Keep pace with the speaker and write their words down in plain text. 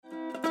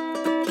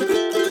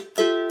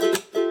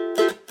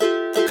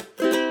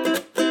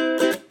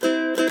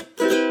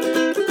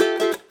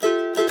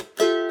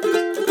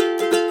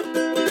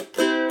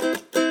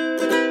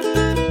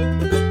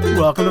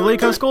Welcome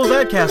to LeCo Schools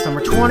EdCast number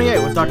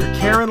 28 with Dr.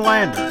 Karen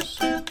Landers.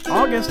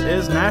 August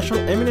is National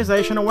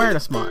Immunization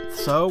Awareness Month,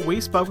 so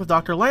we spoke with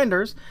Dr.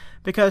 Landers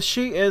because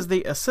she is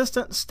the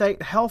Assistant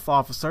State Health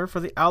Officer for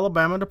the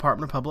Alabama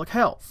Department of Public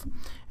Health,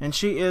 and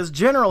she is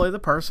generally the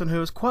person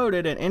who is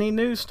quoted in any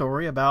news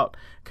story about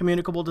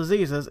communicable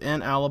diseases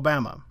in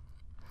Alabama.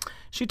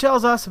 She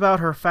tells us about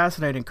her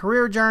fascinating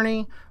career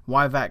journey,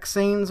 why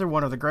vaccines are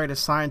one of the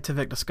greatest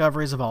scientific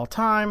discoveries of all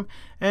time,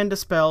 and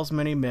dispels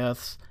many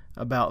myths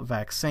about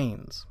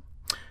vaccines.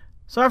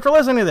 So after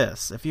listening to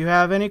this, if you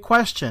have any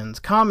questions,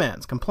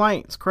 comments,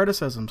 complaints,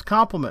 criticisms,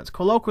 compliments,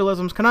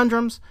 colloquialisms,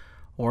 conundrums,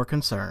 or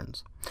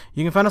concerns,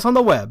 you can find us on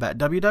the web at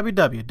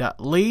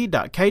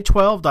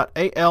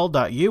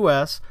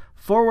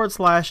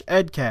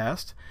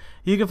www.lee.k12.al.us/edcast.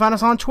 You can find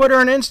us on Twitter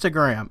and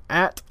Instagram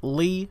at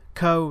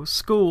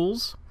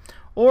LeCoSchools,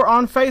 or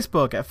on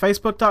Facebook at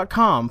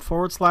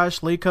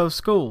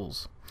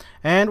facebook.com/LeCoSchools.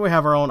 And we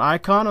have our own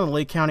icon on the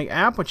Lee County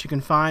app, which you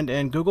can find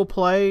in Google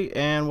Play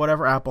and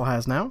whatever Apple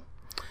has now.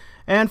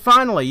 And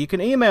finally, you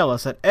can email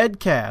us at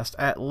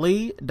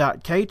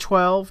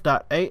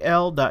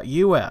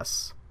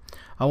edcast@lee.k12.al.us.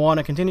 I want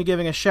to continue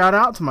giving a shout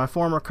out to my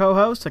former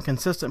co-host and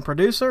consistent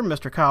producer,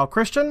 Mr. Kyle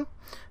Christian.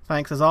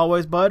 Thanks as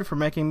always, bud, for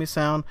making me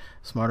sound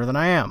smarter than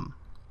I am.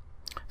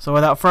 So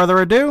without further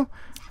ado,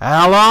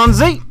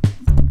 Alonzi!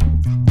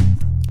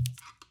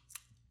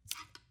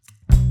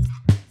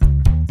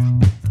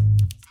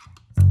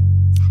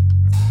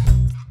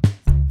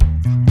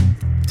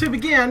 To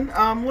begin,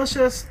 let's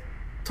just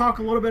talk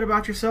a little bit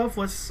about yourself.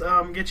 Let's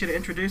get you to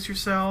introduce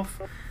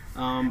yourself.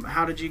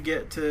 How did you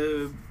get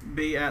to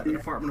be at the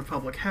Department of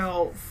Public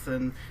Health?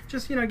 And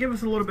just, give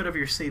us a little bit of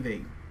your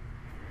CV.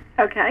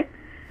 Okay.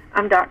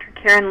 I'm Dr.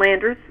 Karen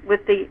Landers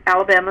with the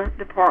Alabama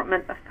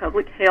Department of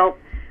Public Health.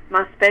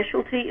 My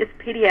specialty is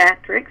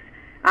pediatrics.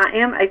 I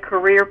am a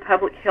career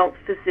public health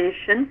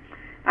physician.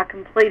 I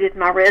completed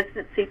my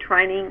residency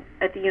training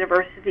at the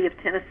University of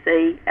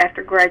Tennessee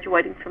after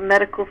graduating from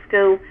medical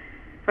school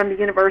from the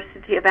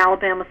University of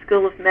Alabama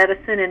School of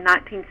Medicine in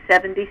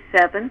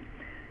 1977.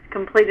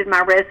 Completed my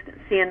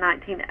residency in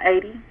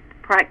 1980,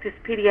 practiced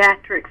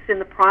pediatrics in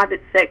the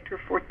private sector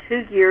for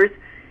 2 years,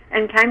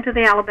 and came to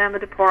the Alabama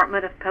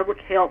Department of Public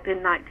Health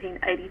in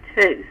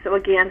 1982. So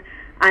again,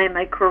 I am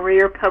a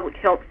career public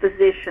health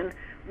physician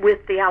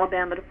with the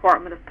Alabama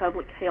Department of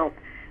Public Health.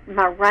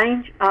 My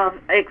range of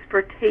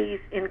expertise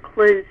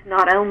includes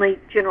not only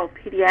general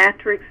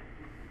pediatrics,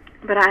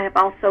 but I have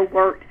also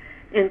worked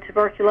in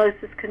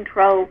tuberculosis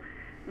control,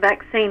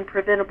 vaccine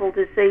preventable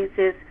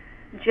diseases,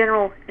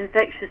 general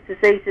infectious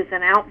diseases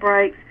and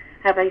outbreaks,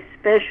 have a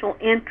special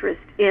interest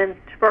in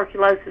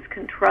tuberculosis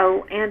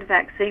control and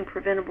vaccine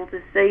preventable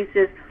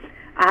diseases.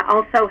 I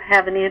also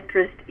have an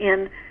interest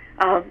in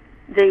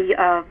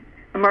the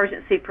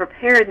emergency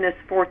preparedness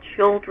for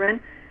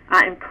children.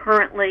 I am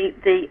currently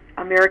the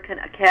American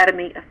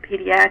Academy of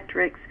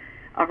Pediatrics,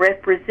 a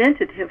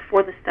representative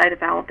for the state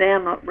of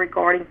Alabama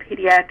regarding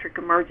pediatric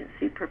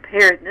emergency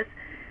preparedness.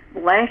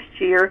 Last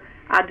year,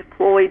 I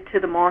deployed to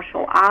the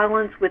Marshall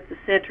Islands with the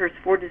Centers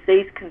for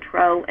Disease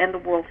Control and the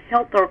World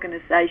Health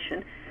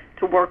Organization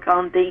to work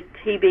on the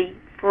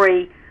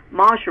TB-free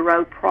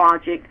Majuro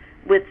project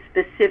with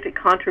specific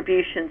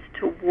contributions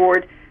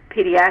toward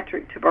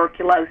pediatric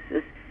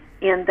tuberculosis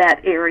in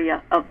that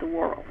area of the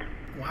world.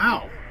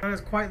 Wow, that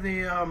is quite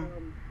the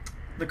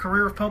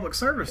career of public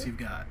service you've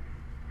got.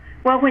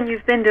 Well, when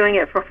you've been doing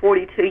it for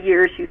 42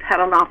 years, you've had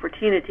an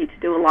opportunity to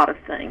do a lot of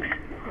things.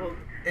 Well,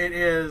 it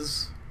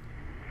is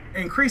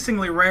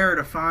increasingly rare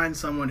to find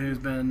someone who's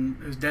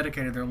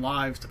dedicated their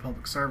lives to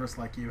public service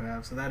like you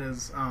have. So that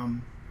is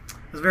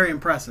very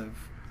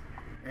impressive.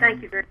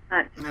 Thank you very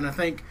much. And I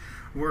think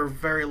we're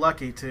very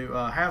lucky to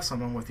have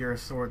someone with your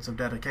sorts of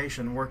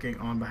dedication working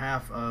on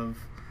behalf of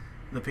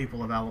the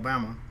people of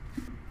Alabama.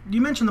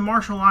 You mentioned the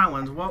Marshall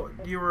Islands.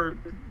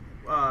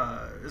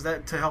 Is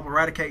that to help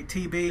eradicate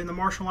TB in the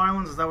Marshall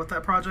Islands? Is that what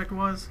that project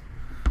was?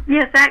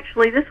 Yes,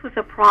 actually, this was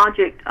a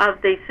project of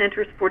the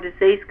Centers for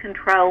Disease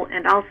Control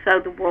and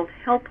also the World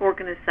Health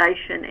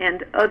Organization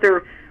and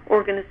other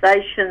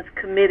organizations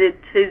committed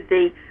to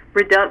the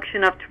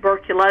reduction of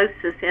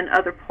tuberculosis in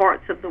other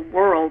parts of the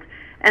world.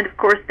 And, of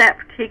course, that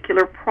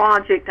particular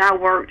project, I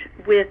worked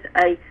with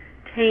a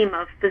team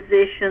of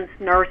physicians,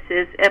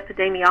 nurses,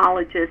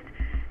 epidemiologists,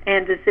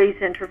 and disease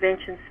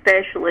intervention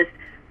specialists,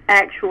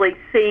 actually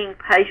seeing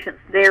patients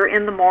there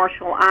in the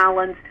Marshall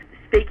Islands,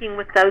 speaking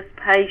with those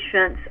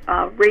patients,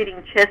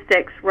 reading chest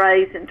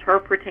x-rays,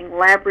 interpreting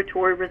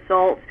laboratory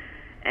results,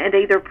 and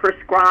either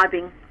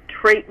prescribing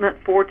treatment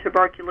for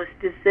tuberculosis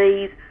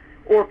disease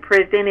or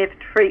preventive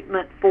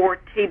treatment for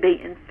TB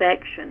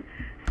infection.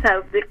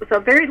 So it was a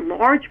very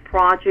large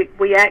project.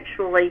 We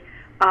actually,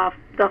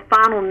 the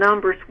final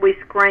numbers, we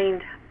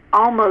screened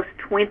almost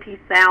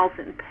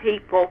 20,000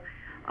 people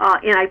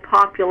in a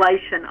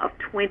population of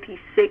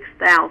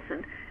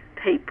 26,000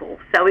 people.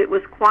 So it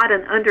was quite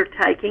an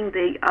undertaking.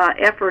 The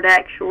effort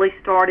actually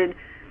started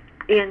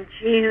in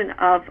June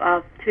of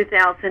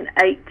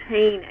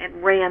 2018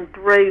 and ran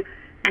through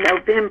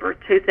November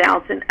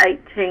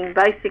 2018.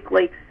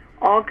 Basically,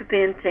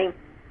 augmenting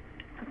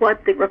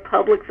what the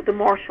Republic of the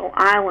Marshall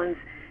Islands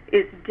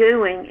is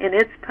doing in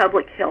its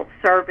public health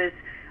service,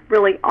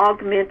 really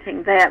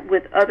augmenting that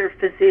with other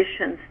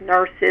physicians,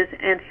 nurses,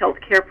 and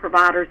healthcare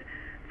providers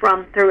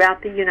from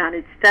throughout the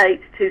United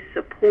States to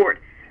support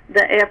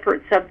the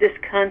efforts of this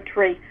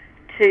country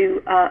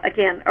to,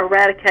 again,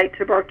 eradicate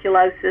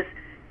tuberculosis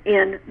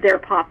in their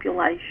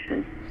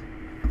population.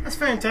 That's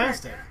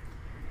fantastic.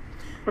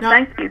 Well, now,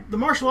 thank you. The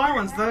Marshall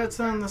Islands, that's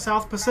in the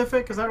South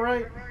Pacific, is that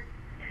right?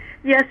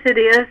 Yes, it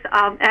is.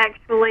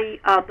 Actually,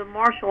 the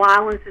Marshall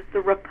Islands is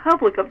the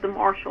Republic of the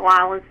Marshall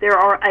Islands. There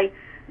are a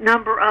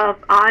number of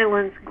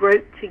islands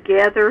grouped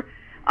together.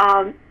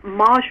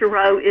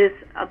 Majuro is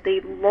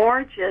the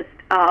largest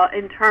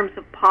in terms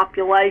of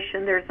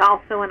population. There's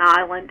also an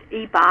island,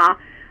 Ibai,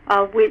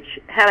 which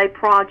had a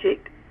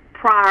project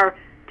prior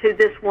to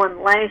this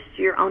one last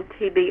year on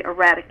TB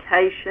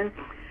eradication.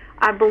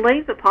 I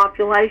believe the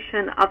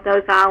population of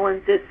those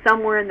islands is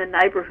somewhere in the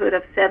neighborhood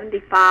of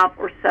 75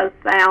 or so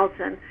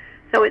thousand.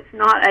 So it's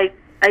not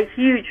a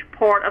huge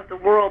part of the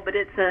world, but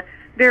it's a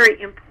very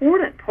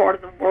important part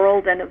of the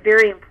world and a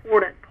very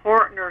important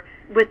partner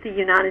with the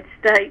United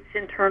States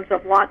in terms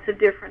of lots of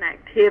different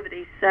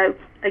activities. So,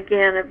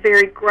 again, a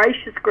very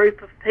gracious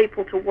group of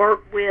people to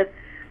work with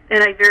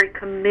and a very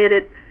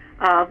committed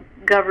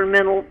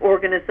governmental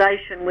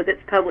organization with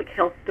its public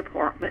health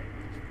department.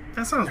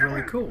 That sounds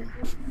really cool.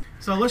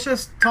 So let's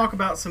just talk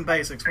about some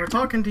basics. We're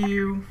talking to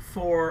you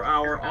for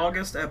our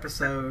August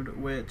episode,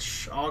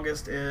 which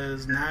August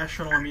is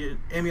National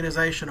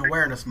Immunization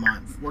Awareness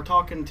Month. We're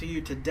talking to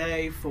you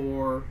today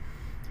for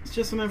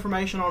just some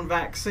information on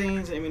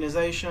vaccines,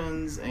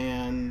 immunizations,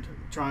 and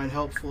try and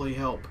hopefully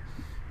help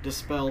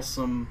dispel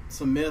some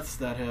myths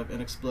that have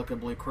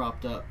inexplicably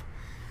cropped up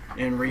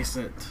in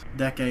recent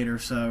decade or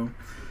so.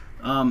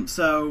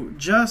 So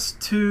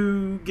just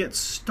to get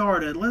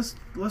started, let's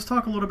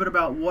talk a little bit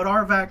about what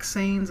are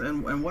vaccines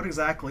and what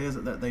exactly is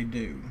it that they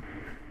do.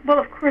 Well,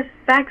 of course,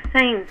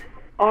 vaccines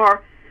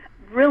are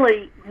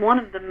really one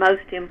of the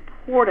most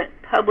important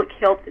public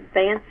health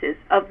advances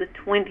of the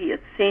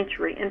 20th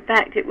century. In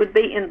fact, it would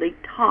be in the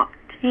top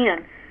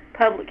 10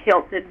 public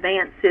health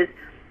advances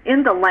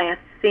in the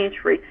last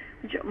century,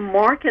 which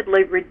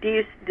markedly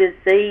reduced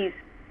disease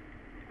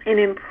and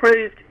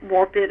improved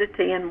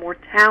morbidity and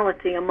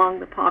mortality among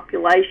the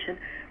population,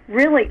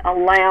 really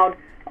allowed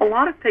a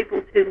lot of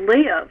people to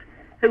live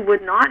who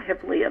would not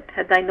have lived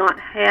had they not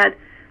had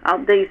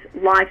these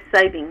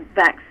life-saving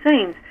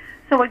vaccines.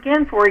 So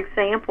again, for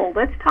example,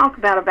 let's talk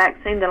about a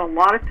vaccine that a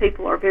lot of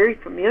people are very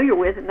familiar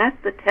with, and that's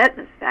the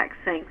tetanus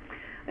vaccine.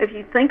 If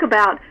you think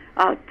about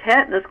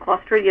tetanus,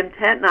 Clostridium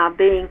tetani,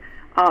 being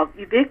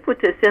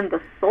ubiquitous in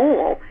the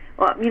soil,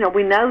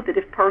 we know that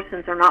if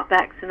persons are not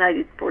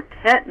vaccinated for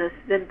tetanus,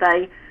 then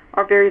they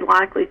are very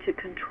likely to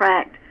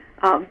contract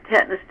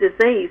tetanus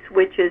disease,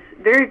 which is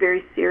very,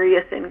 very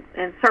serious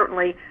and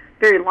certainly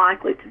very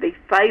likely to be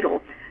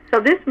fatal. So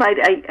this made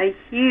a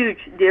huge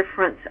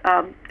difference,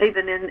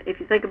 even if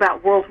you think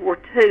about World War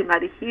II,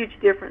 made a huge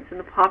difference in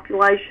the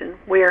population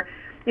where,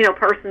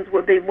 persons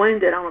would be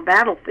wounded on a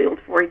battlefield,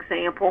 for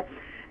example,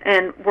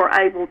 and were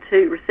able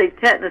to receive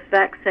tetanus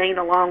vaccine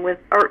along with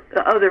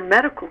other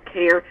medical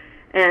care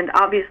and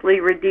obviously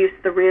reduce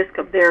the risk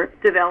of their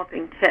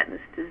developing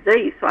tetanus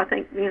disease. So I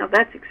think,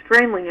 that's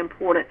extremely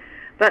important.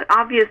 But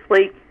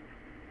obviously,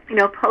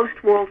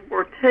 post-World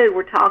War II,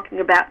 we're talking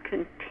about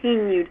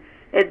continued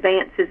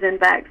advances in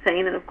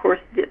vaccine, and of course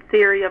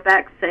diphtheria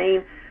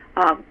vaccine,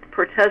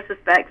 pertussis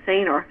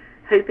vaccine, or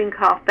whooping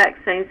cough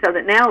vaccine, so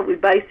that now we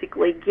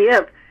basically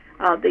give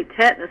the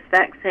tetanus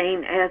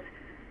vaccine as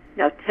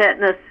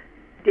tetanus,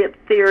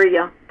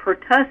 diphtheria,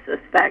 pertussis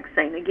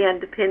vaccine, again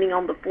depending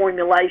on the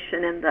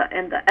formulation and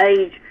the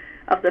age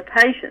of the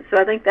patient.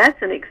 So I think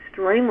that's an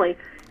extremely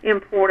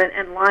important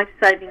and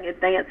life-saving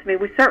advance. I mean,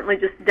 we certainly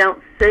just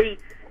don't see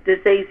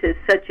diseases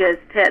such as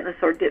tetanus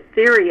or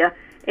diphtheria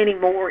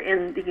anymore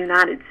in the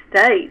United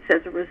States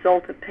as a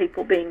result of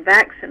people being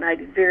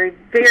vaccinated. Very,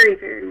 very,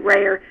 very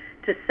rare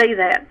to see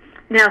that.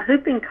 Now,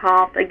 whooping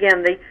cough,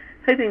 again, the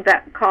whooping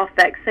cough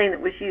vaccine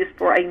that was used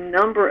for a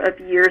number of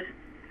years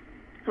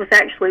was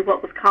actually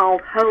what was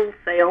called whole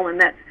cell,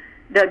 and that's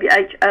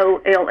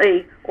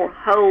WHOLE, or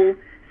whole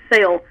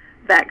cell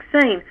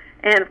vaccine.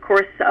 And, of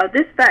course,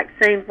 this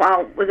vaccine,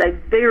 while it was a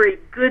very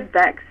good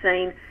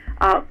vaccine,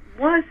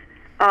 was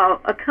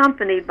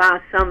accompanied by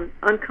some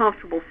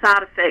uncomfortable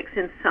side effects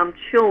in some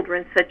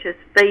children, such as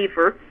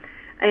fever,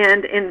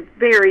 and in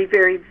very,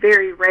 very,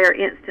 very rare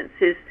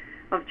instances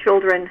of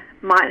children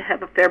might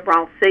have a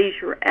febrile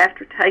seizure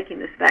after taking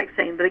this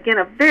vaccine. But again,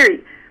 a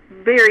very,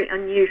 very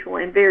unusual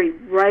and very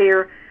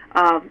rare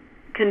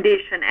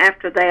condition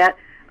after that.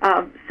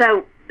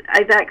 So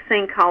a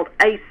vaccine called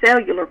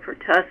acellular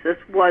pertussis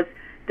was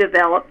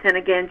developed, and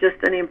again,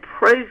 just an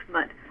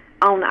improvement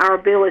on our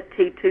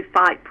ability to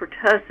fight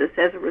pertussis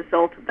as a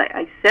result of the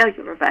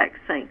acellular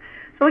vaccine.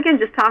 So again,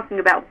 just talking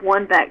about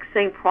one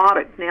vaccine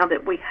product now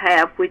that we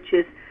have, which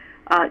is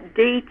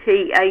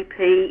DTaP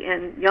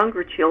in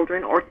younger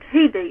children, or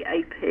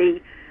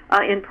TDAP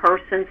in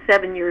persons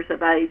 7 years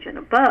of age and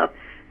above.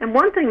 And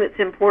one thing that's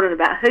important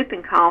about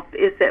whooping cough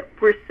is that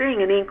we're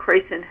seeing an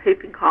increase in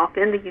whooping cough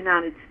in the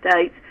United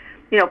States.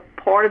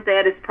 Part of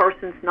that is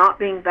persons not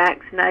being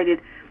vaccinated.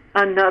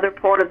 Another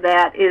part of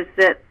that is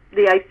that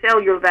the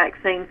acellular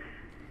vaccine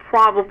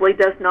probably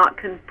does not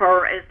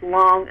confer as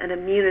long an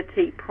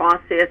immunity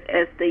process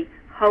as the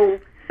whole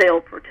cell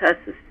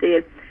pertussis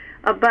did.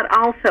 But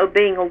also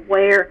being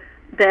aware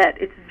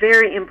that it's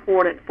very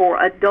important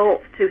for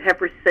adults to have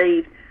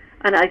received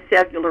an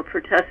acellular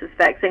pertussis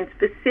vaccine,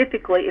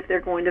 specifically if they're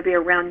going to be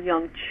around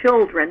young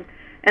children.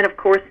 And, of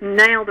course,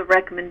 now the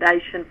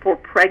recommendation for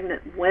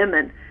pregnant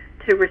women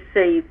to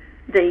receive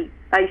the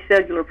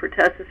acellular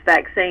pertussis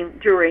vaccine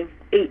during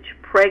each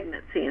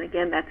pregnancy. And,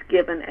 again, that's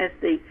given as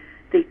the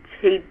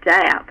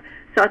Tdap.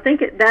 So I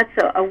think that's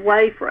a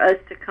way for us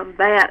to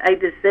combat a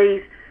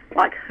disease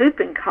like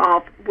whooping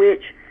cough,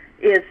 which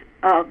is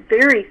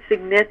very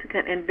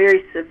significant and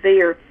very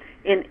severe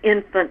in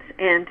infants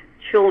and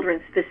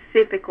children,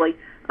 specifically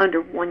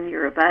under 1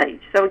 year of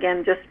age. So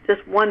again,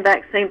 just one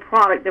vaccine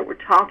product that we're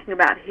talking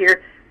about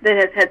here that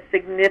has had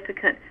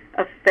significant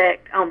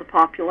effect on the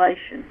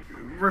population.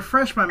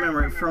 Refresh my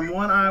memory. From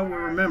what I will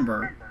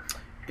remember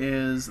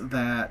is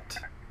that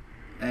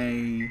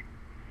a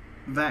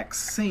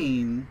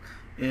vaccine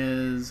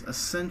is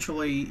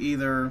essentially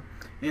either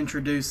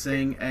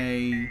introducing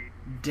a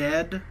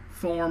dead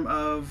form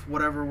of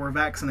whatever we're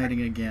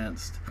vaccinating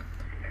against,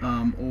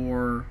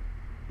 or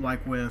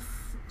like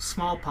with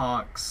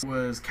smallpox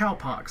was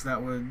cowpox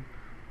that would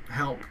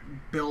help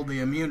build the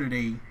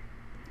immunity.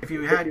 If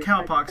you had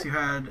cowpox, you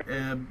had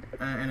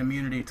an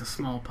immunity to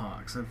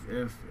smallpox,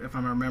 if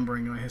I'm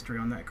remembering my history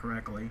on that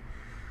correctly.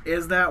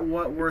 Is that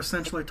what we're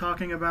essentially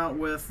talking about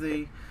with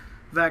the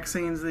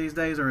vaccines these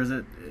days, or is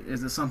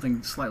it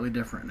something slightly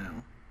different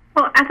now?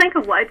 Well, I think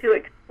a way to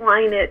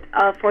explain it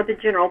for the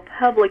general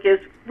public is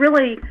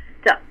really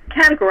to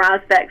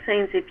categorize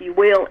vaccines, if you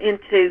will,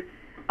 into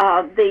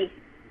the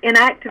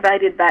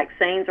inactivated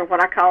vaccines, or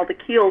what I call the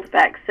killed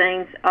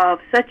vaccines,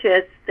 such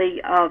as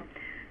the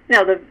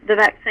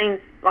vaccines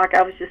like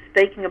I was just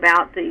speaking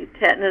about, the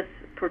tetanus,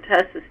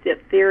 pertussis,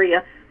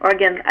 diphtheria, or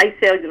again,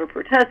 acellular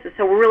pertussis.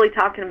 So we're really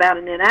talking about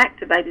an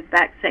inactivated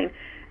vaccine.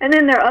 And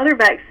then there are other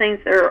vaccines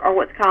that are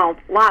what's called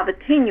live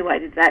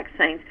attenuated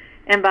vaccines.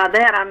 And by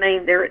that I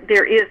mean there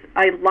is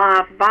a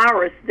live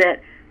virus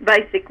that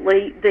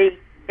basically the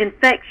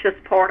infectious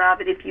part of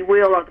it, if you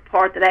will, or the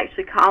part that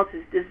actually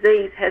causes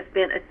disease, has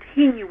been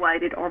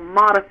attenuated or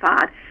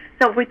modified.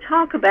 So if we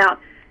talk about,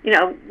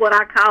 what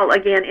I call,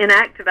 again,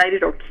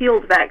 inactivated or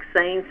killed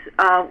vaccines,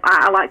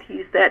 I like to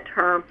use that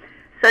term,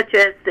 such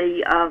as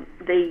the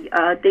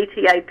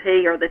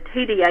DTaP or the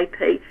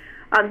Tdap.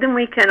 Then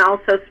we can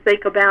also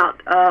speak about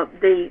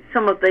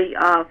some of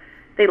the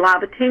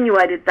live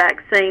attenuated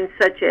vaccines,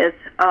 such as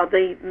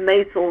the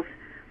measles,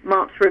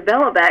 mumps,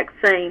 rubella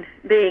vaccine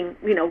being,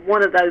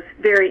 one of those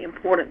very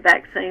important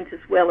vaccines, as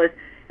well as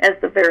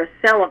the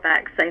varicella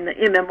vaccine. The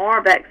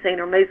MMR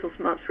vaccine, or measles,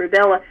 mumps,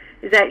 rubella,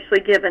 is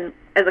actually given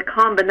as a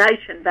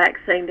combination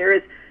vaccine. There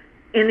is,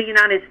 in the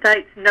United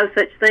States, no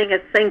such thing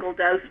as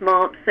single-dose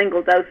mumps,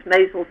 single-dose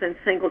measles, and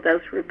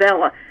single-dose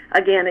rubella.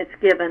 Again, it's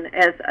given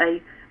as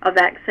a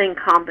vaccine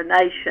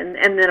combination.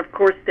 And then, of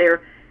course,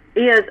 there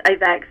is a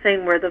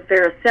vaccine where the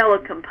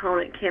varicella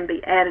component can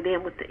be added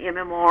in with the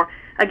MMR,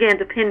 again,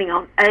 depending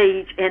on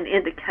age and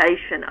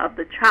indication of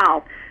the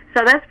child.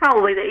 So that's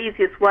probably the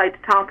easiest way to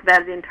talk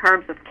about it in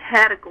terms of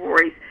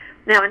categories.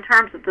 Now, in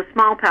terms of the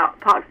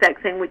smallpox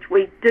vaccine, which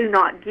we do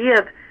not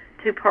give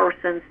to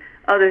persons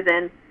other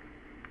than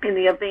in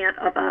the event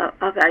of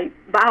a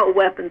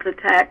bioweapons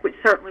attack, which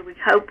certainly we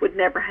hope would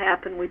never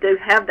happen, we do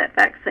have that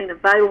vaccine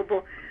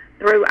available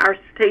through our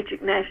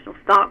strategic national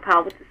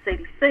stockpile with the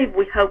CDC.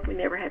 We hope we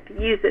never have to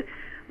use it.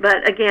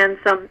 But again,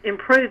 some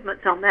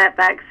improvements on that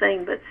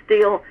vaccine, but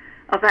still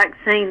a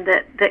vaccine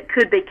that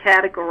could be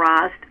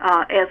categorized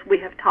as we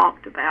have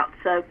talked about.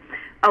 So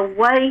a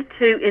way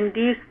to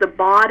induce the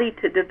body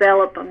to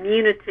develop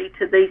immunity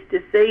to these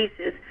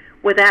diseases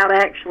without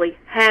actually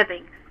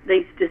having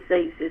these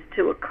diseases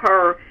to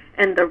occur,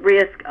 and the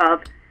risk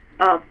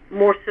of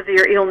more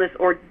severe illness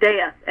or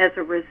death as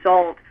a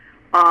result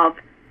of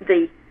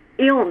the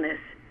illness,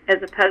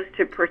 as opposed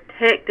to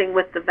protecting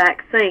with the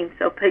vaccine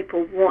so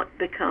people won't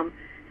become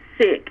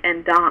sick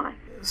and die.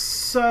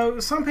 So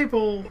some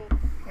people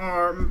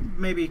are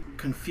maybe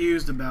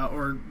confused about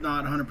or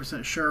not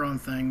 100% sure on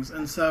things.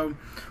 And so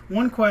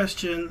one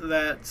question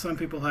that some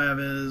people have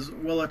is,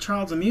 will a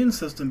child's immune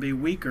system be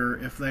weaker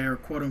if they are,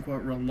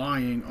 quote-unquote,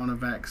 relying on a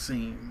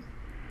vaccine?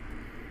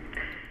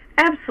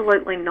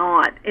 Absolutely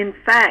not. In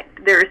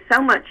fact, there is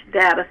so much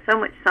data, so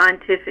much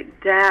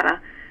scientific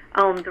data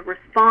on the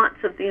response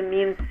of the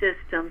immune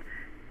system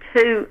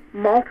to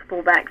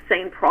multiple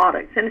vaccine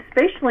products, and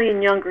especially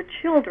in younger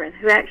children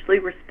who actually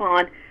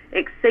respond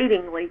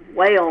exceedingly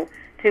well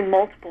to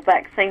multiple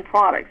vaccine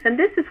products. And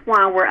this is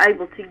why we're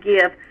able to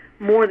give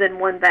more than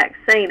one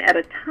vaccine at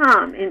a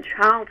time in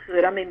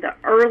childhood. I mean, the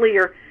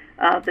earlier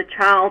the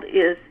child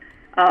is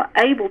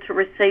able to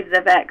receive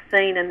the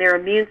vaccine and their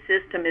immune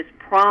system is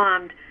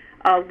primed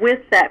with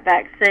that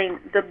vaccine,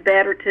 the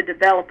better to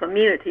develop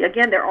immunity.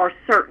 Again, there are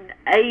certain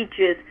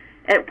ages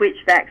at which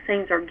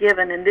vaccines are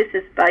given, and this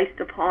is based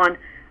upon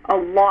a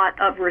lot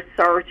of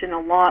research and a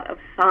lot of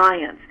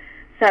science.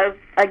 So,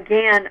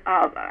 again,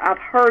 I've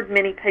heard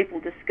many people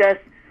discuss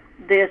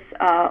this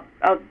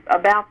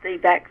about the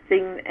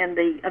vaccine and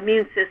the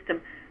immune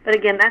system, but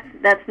again,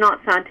 that's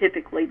not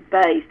scientifically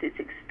based. It's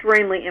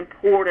extremely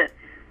important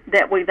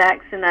that we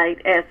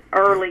vaccinate as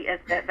early as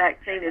that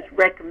vaccine is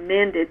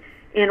recommended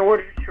in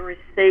order to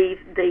receive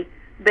the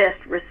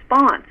best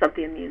response of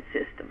the immune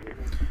system.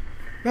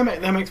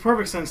 That makes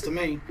perfect sense to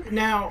me.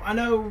 Now, I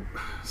know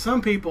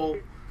some people,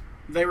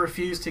 they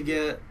refuse to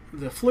get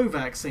the flu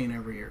vaccine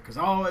every year because,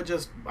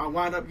 I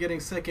wind up getting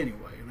sick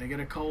anyway. They get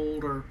a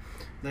cold or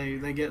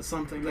they get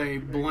something they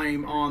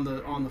blame on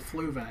the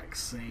flu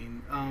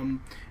vaccine.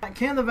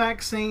 Can the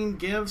vaccine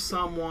give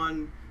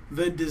someone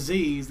the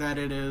disease that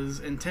it is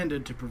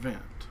intended to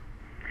prevent?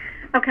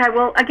 Okay,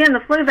 well, again, the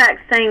flu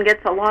vaccine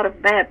gets a lot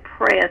of bad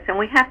press, and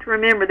we have to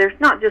remember there's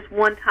not just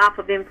one type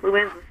of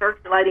influenza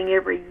circulating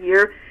every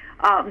year.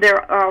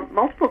 There are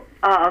multiple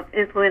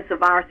influenza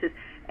viruses,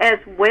 as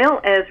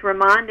well as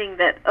reminding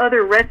that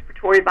other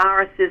respiratory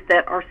viruses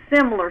that are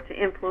similar to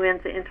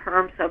influenza in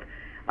terms of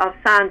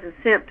signs and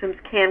symptoms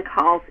can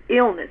cause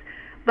illness.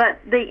 But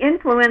the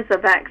influenza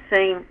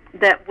vaccine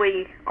that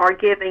we are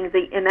giving,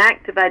 the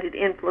inactivated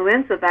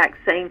influenza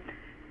vaccine,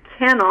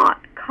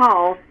 cannot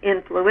cause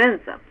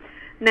influenza.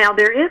 Now,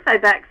 there is a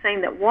vaccine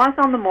that was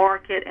on the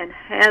market and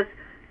has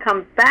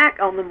come back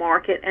on the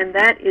market, and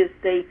that is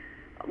the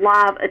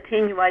live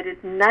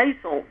attenuated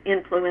nasal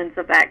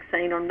influenza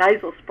vaccine or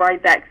nasal spray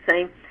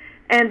vaccine.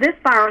 And this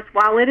virus,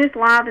 while it is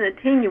live and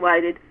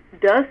attenuated,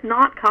 does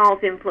not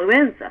cause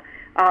influenza.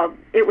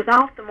 It was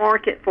off the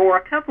market for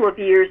a couple of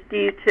years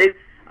due to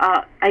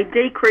a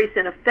decrease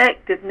in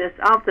effectiveness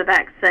of the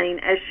vaccine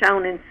as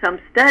shown in some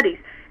studies.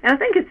 And I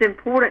think it's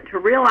important to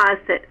realize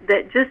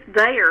that just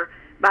there,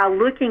 by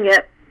looking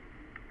at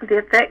the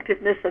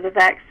effectiveness of the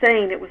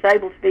vaccine, it was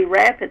able to be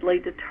rapidly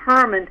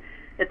determined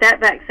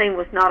that vaccine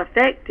was not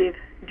effective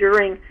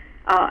during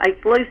a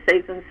flu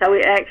season, so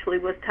it actually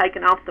was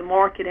taken off the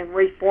market and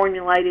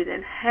reformulated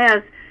and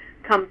has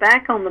come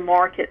back on the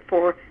market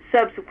for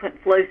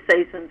subsequent flu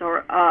seasons,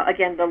 or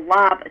again, the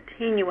live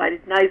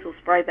attenuated nasal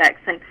spray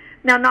vaccine.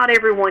 Now, not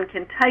everyone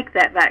can take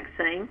that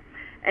vaccine,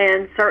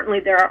 and certainly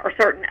there are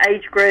certain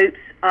age groups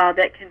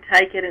that can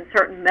take it and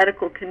certain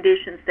medical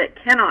conditions that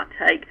cannot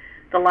take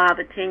the live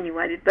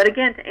attenuated. But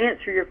again, to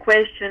answer your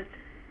question,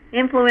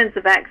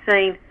 influenza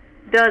vaccine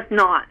does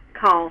not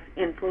cause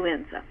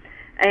influenza.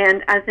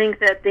 And I think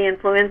that the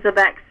influenza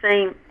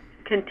vaccine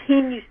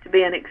continues to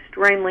be an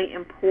extremely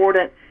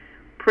important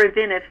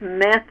preventive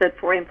method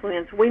for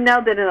influenza. We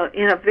know that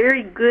in a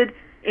very good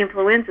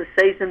influenza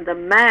season, the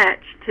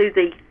match to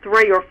the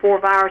 3 or 4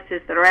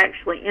 viruses that are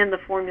actually in the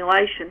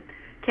formulation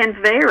can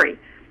vary.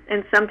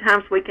 And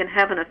sometimes we can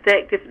have an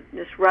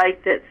effectiveness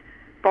rate that's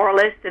far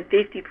less than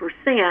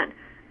 50%,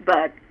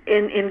 but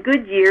in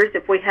good years,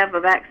 if we have a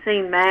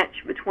vaccine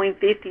match between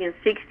 50 and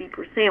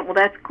 60%, well,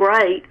 that's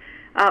great.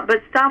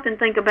 But stop and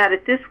think about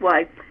it this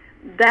way.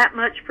 That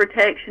much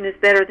protection is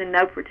better than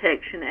no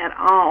protection at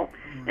all.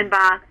 Mm-hmm. And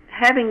by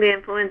having the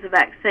influenza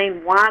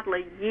vaccine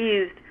widely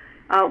used,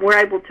 we're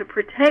able to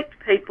protect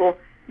people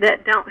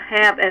that don't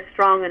have as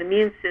strong an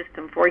immune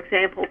system. For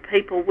example,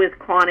 people with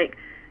chronic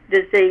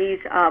disease,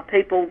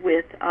 people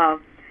with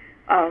a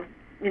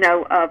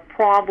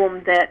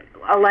problem that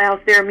allows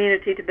their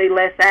immunity to be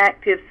less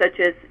active, such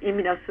as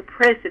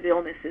immunosuppressive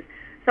illnesses.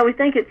 So we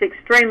think it's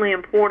extremely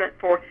important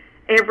for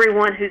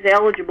everyone who's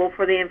eligible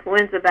for the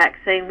influenza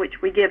vaccine,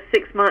 which we give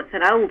 6 months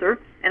and older,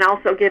 and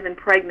also given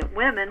pregnant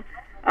women,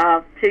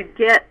 to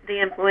get the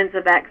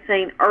influenza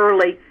vaccine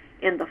early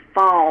in the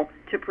fall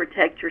to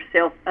protect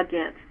yourself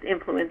against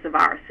influenza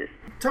viruses.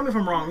 Tell me if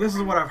I'm wrong. This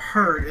is what I've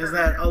heard, is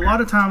that a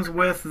lot of times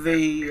with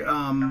the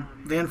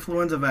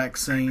influenza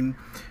vaccine,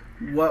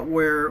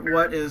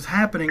 what is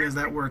happening is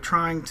that we're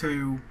trying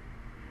to,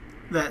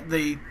 that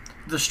the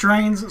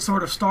strains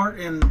sort of start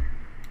in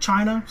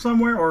China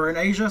somewhere or in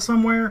Asia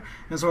somewhere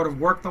and sort of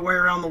work the way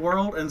around the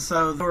world, and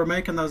so who are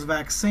making those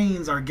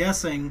vaccines are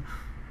guessing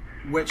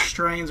which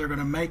strains are going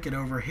to make it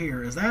over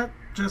here. Is that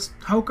just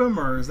hokum,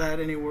 or is that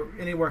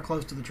anywhere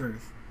close to the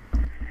truth?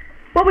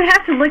 Well, we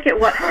have to look at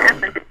what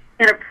happened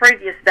in a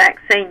previous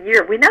vaccine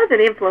year. We know that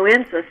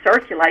influenza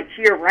circulates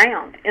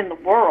year-round in the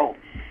world,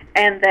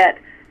 and that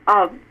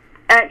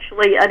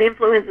actually an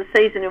influenza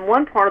season in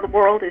one part of the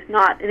world is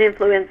not an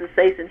influenza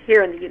season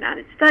here in the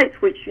United States,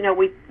 which,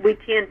 we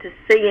tend to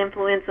see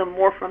influenza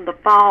more from the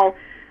fall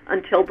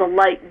until the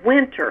late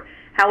winter.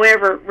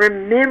 However,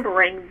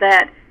 remembering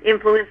that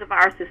influenza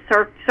viruses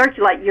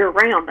circulate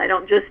year-round, they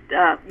don't just,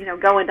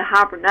 go into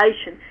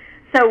hibernation.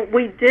 So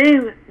we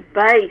do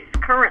base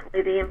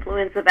currently the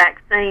influenza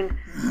vaccine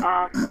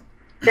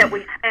that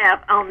we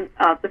have on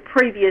the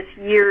previous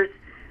year's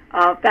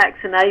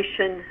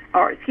vaccination,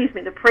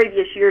 the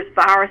previous year's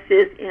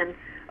viruses in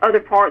other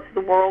parts of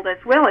the world as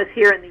well as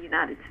here in the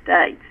United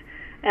States.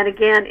 And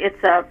again, it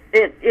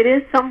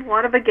is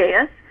somewhat of a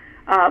guess,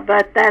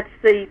 but that's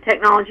the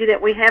technology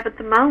that we have at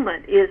the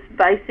moment, is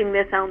basing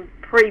this on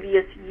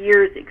previous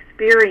years'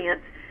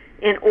 experience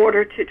in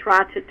order to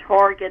try to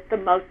target the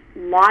most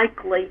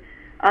likely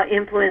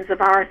influenza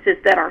viruses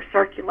that are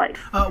circulating.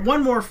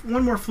 One more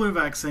flu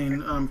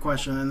vaccine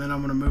question, and then I'm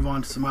going to move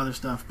on to some other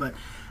stuff. But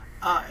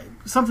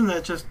something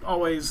that just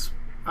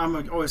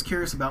I'm always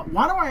curious about.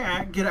 Why do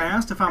I get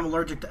asked if I'm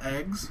allergic to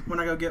eggs when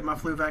I go get my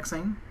flu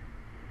vaccine?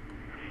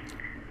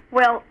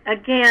 Well,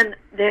 again,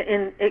 they're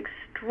in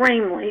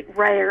extremely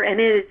rare,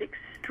 and it is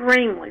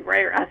extremely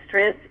rare, I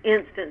stress,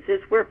 instances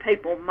where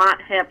people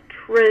might have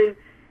true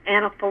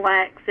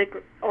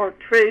anaphylactic or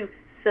true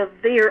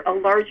severe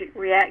allergic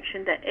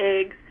reaction to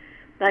eggs.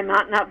 They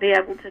might not be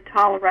able to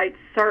tolerate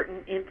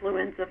certain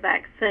influenza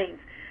vaccines.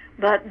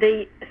 But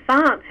the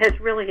science has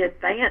really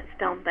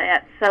advanced on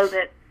that, so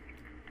that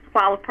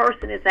while a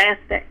person is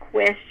asked that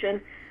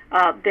question,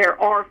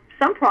 there are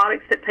some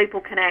products that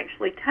people can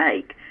actually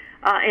take.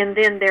 And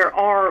then there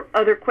are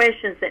other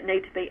questions that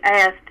need to be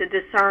asked to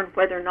discern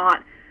whether or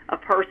not a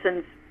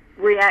person's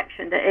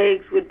reaction to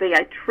eggs would be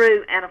a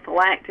true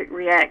anaphylactic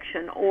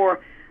reaction or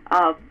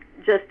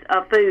just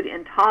a food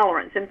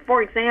intolerance. And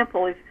for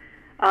example, if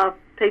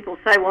people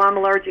say, well, I'm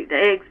allergic to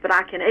eggs, but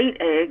I can eat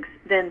eggs,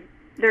 then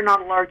they're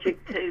not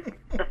allergic to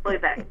the flu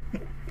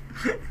vaccine.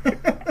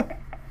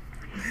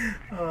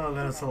 Oh,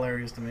 that's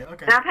hilarious to me.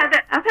 Okay. Now,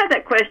 I've had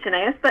that question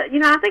asked, but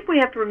I think we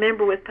have to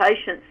remember with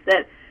patients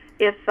that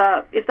if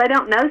they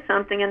don't know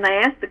something and they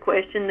ask the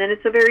question, then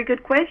it's a very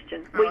good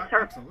question. We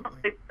certainly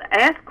want people to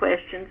ask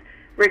questions,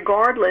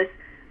 regardless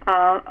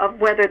of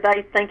whether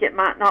they think it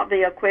might not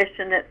be a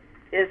question that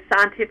is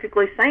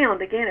scientifically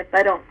sound. Again, if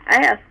they don't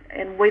ask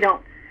and we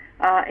don't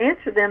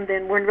answer them,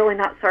 then we're really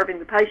not serving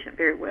the patient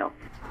very well.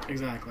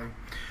 Exactly.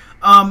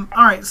 All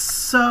right,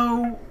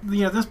 so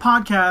this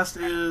podcast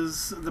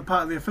is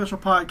the official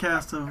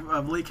podcast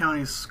of Lee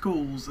County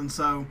Schools, and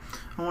so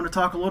I want to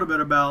talk a little bit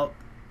about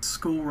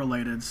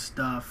school-related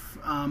stuff.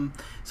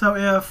 So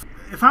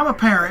if I'm a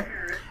parent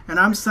and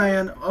I'm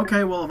saying,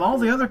 okay, well, if all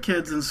the other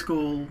kids in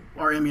school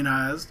are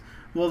immunized,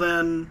 well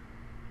then,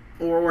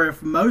 or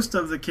if most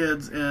of the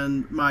kids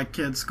in my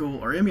kid's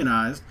school are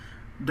immunized,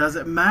 does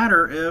it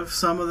matter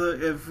if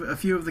if a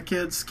few of the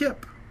kids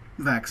skip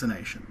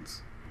vaccinations?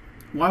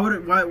 Why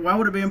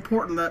would it be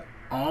important that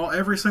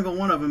every single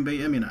one of them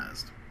be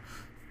immunized?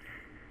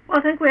 Well,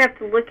 I think we have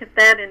to look at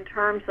that in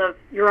terms of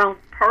your own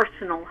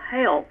personal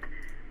health.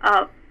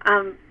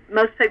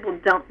 Most people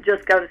don't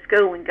just go to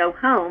school and go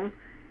home,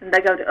 and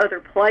they go to other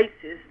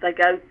places. They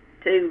go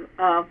to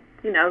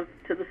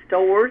to the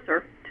stores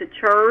or to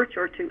church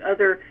or to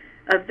other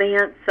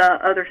events,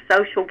 other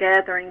social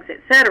gatherings,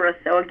 etc.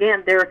 So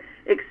again, their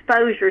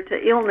exposure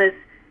to illness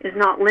is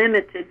not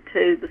limited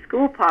to the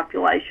school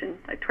population.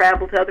 They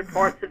travel to other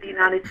parts of the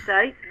United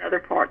States and other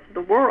parts of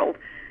the world.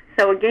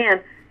 So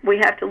again, we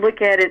have to look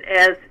at it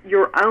as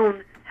your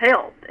own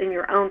health and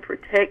your own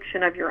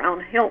protection of your own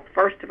health.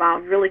 First of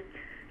all, you really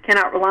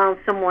cannot rely on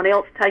someone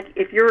else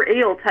if you're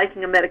ill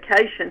taking a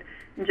medication,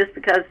 and just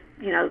because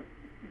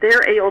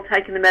they're ill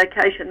taking the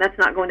medication, that's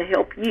not going to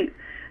help you.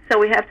 So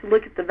we have to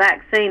look at the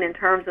vaccine in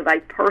terms of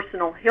a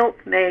personal health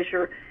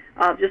measure,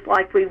 just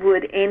like we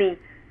would any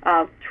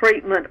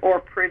treatment or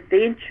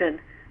prevention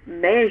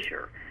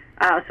measure.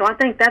 So I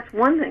think that's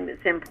one thing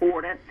that's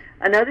important.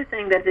 Another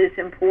thing that is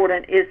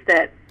important is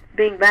that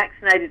being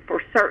vaccinated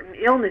for certain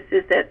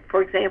illnesses that,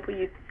 for example,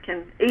 you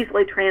can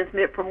easily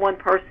transmit from one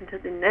person to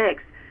the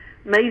next,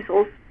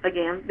 measles,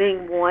 again,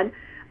 being one,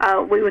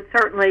 we would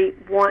certainly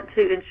want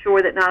to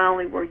ensure that not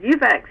only were you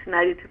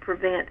vaccinated to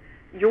prevent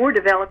your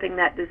developing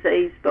that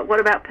disease, but what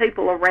about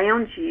people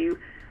around you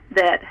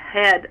that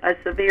had a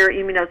severe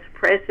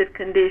immunosuppressive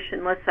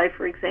condition? Let's say,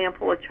 for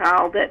example, a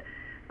child that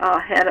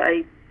had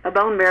a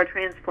bone marrow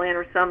transplant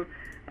or some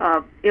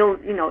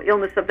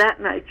illness of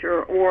that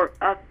nature, or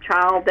a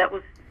child that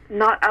was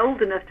not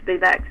old enough to be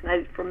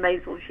vaccinated for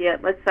measles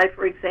yet. Let's say,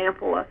 for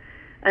example,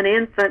 an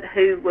infant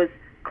who was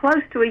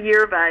close to a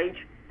year of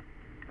age.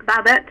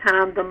 By that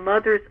time, the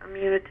mother's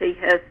immunity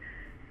has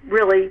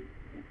really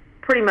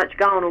pretty much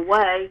gone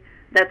away.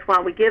 That's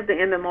why we give the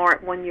MMR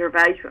at 1 year of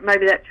age, but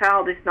maybe that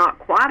child is not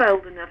quite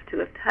old enough to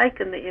have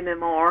taken the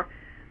MMR.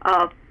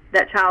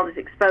 That child is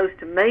exposed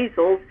to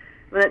measles,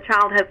 and that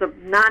child has a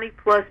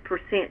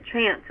 90+%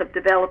 chance of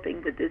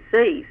developing the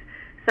disease.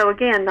 So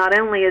again, not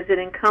only is it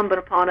incumbent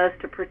upon us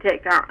to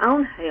protect our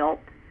own health,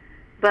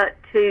 but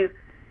to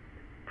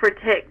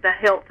protect the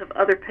health of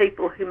other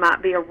people who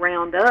might be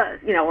around us,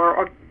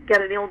 or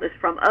get an illness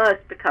from us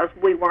because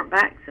we weren't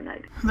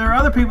vaccinated. There are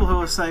other people who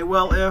will say,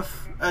 well,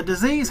 if a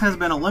disease has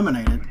been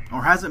eliminated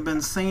or hasn't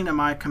been seen in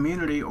my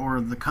community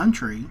or the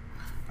country,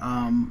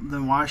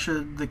 then why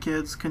should the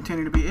kids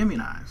continue to be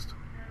immunized?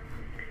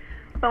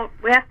 Well,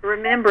 we have to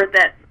remember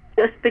that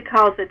just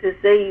because a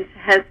disease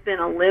has been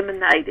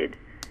eliminated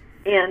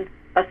in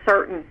a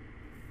certain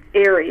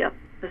area,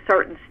 a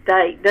certain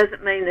state,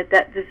 doesn't mean that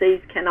that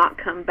disease cannot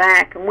come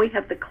back. And we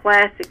have the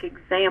classic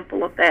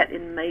example of that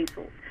in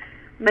measles.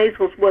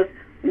 measles was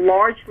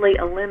largely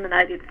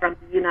eliminated from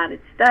the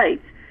United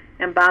States.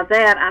 And by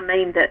that, I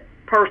mean that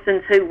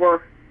persons who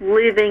were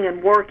living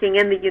and working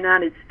in the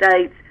United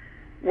States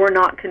were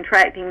not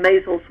contracting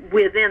measles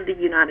within the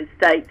United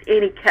States.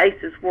 Any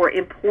cases were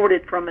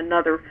imported from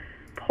another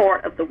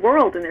part of the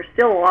world, and there's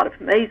still a lot of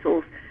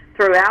measles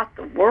throughout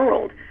the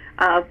world.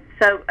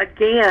 So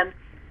again,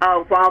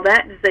 while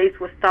that disease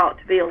was thought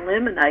to be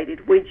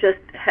eliminated, we just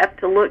have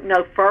to look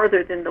no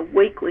further than the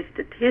weekly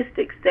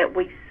statistics that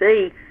we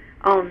see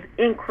on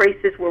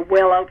increases. We're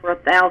well over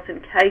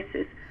 1,000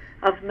 cases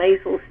of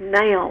measles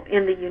now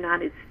in the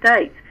United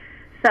States.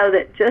 So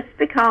that just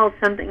because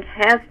something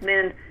has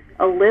been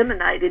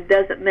eliminated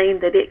doesn't mean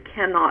that it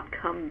cannot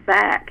come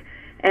back.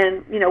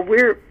 And, you know,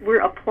 we're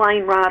a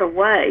plane ride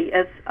away,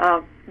 as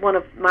one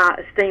of my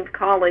esteemed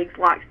colleagues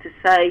likes to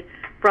say,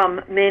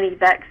 from many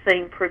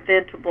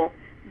vaccine-preventable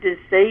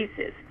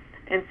diseases.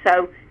 And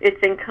so it's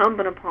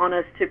incumbent upon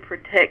us to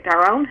protect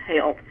our own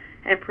health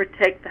and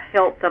protect the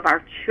health of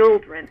our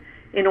children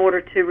in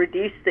order to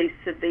reduce these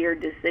severe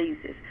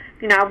diseases.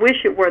 You know, I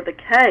wish it were the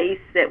case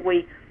that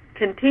we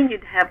continue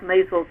to have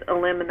measles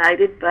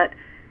eliminated, but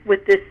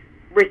with this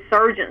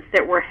resurgence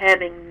that we're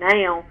having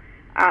now,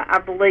 I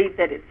believe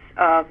that it's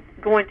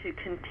going to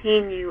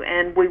continue,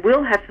 and we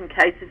will have some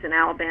cases in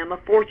Alabama.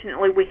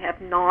 Fortunately, we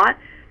have not,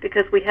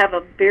 because we have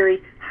a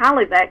very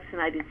highly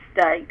vaccinated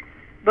state,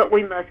 but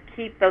we must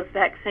keep those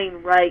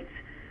vaccine rates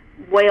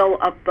well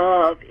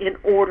above in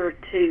order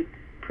to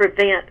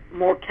prevent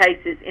more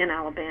cases in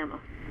Alabama.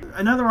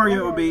 Another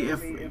argument would be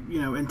if,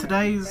 you know, in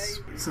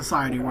today's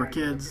society where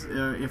kids,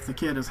 if the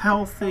kid is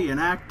healthy and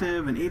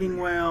active and eating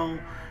well,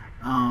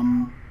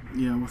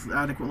 you know, with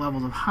adequate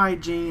levels of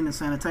hygiene and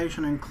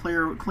sanitation and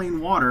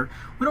clean water,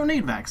 we don't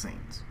need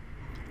vaccines.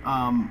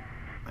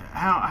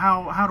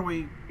 How do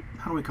we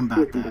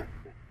combat that?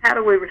 How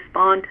do we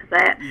respond to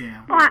that?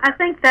 Yeah. Well, I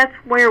think that's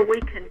where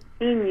we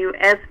continue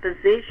as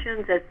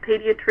physicians, as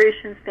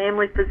pediatricians,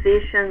 family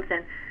physicians,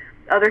 and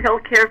other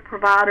healthcare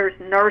providers,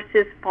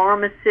 nurses,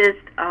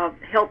 pharmacists,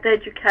 health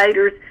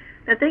educators.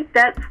 I think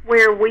that's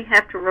where we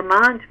have to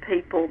remind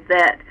people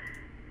that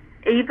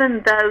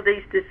even though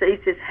these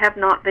diseases have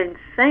not been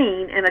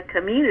seen in a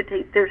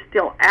community, they're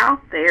still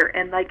out there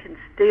and they can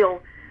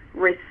still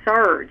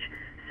resurge.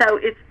 So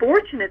it's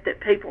fortunate that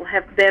people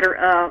have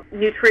better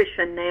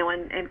nutrition now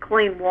and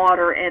clean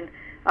water and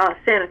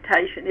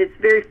sanitation. It's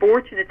very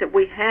fortunate that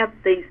we have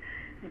these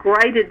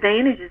great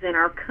advantages in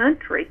our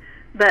country.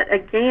 But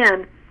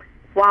again,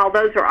 while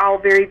those are all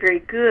very, very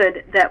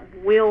good, that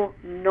will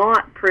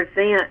not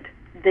prevent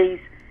these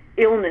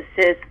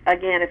illnesses,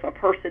 again, if a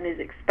person is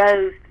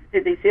exposed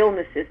to these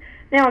illnesses.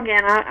 Now,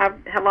 again,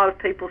 I've had a lot of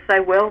people say,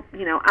 well,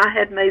 you know, I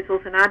had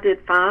measles and I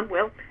did fine.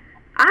 Well,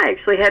 I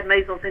actually had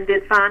measles and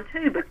did fine,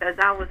 too, because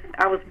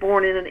I was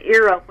born in an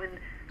era when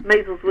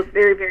measles was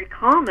very, very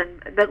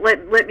common. But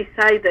let me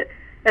say that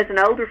as an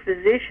older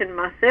physician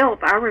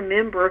myself, I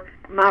remember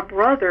my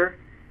brother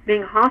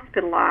being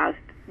hospitalized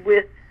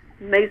with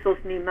measles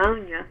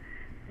pneumonia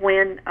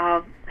when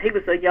he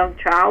was a young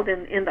child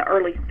in the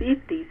early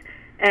 50s.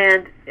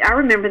 And I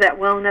remember that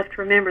well enough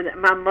to remember that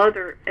my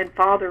mother and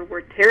father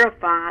were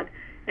terrified,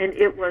 and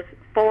it was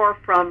far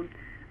from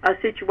a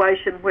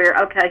situation where,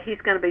 okay,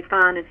 he's going to be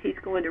fine and he's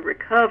going to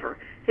recover.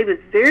 He was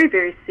very,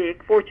 very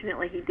sick.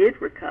 Fortunately, he did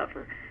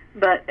recover.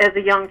 But as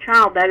a young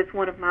child, that is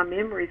one of my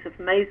memories of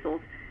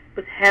measles,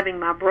 was having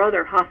my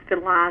brother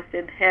hospitalized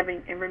and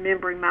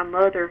remembering my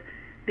mother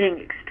being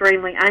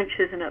extremely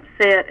anxious and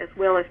upset, as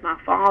well as my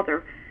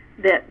father,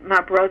 that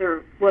my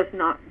brother was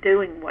not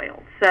doing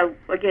well. So,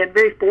 again,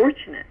 very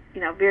fortunate,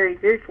 very,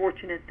 very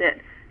fortunate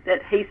that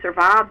he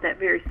survived that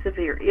very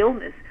severe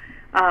illness.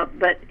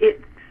 But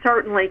it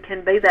certainly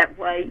can be that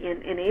way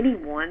in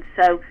anyone.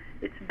 So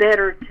it's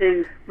better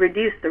to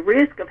reduce the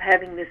risk of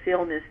having this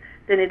illness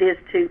than it is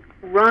to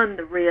run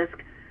the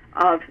risk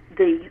of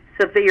the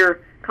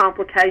severe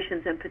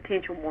complications and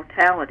potential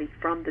mortality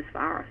from this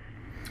virus.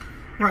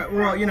 Right.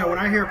 Well, when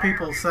I hear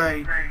people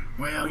say,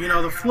 well,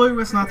 the flu,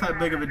 it's not that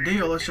big of a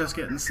deal, it's just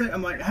getting sick.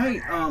 I'm like,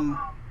 hey,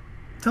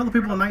 tell the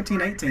people in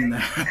 1918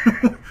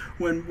 that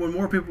when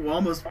more people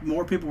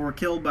were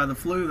killed by the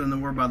flu than they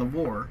were by the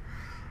war.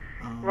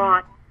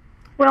 Right.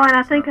 Well, and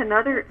I think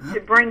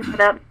to bring it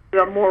up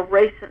to a more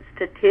recent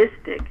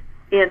statistic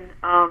in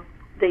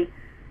the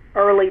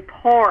early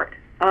part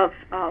of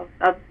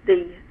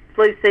the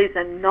flu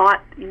season,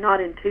 not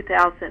in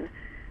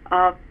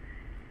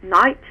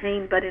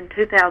 2019, but in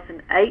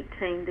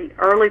 2018, the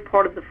early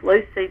part of the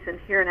flu season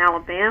here in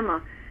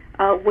Alabama,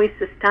 we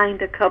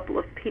sustained a couple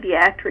of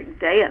pediatric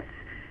deaths.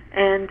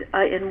 And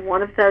in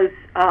one of those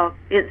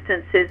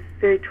instances,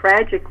 very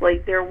tragically,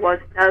 there was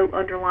no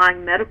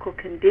underlying medical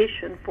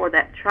condition for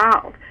that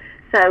child.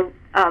 So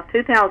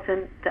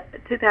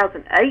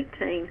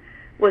 2018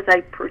 was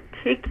a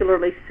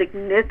particularly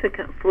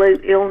significant flu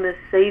illness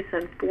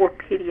season for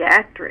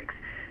pediatrics.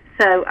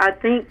 So I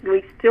think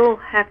we still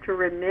have to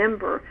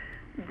remember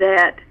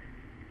that,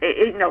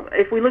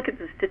 if we look at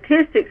the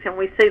statistics and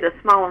we see the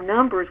smaller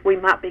numbers, we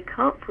might be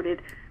comforted.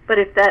 But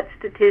if that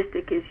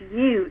statistic is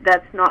you,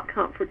 that's not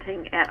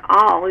comforting at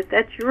all. If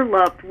that's your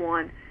loved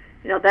one,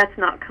 that's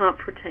not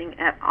comforting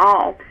at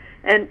all.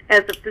 And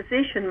as a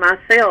physician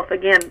myself,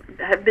 again,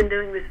 have been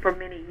doing this for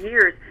many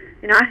years,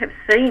 I have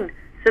seen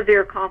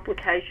severe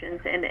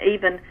complications and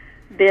even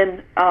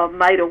been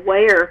made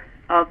aware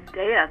of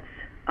deaths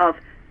of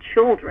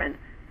children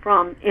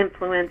from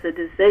influenza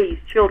disease,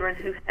 children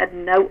who had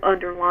no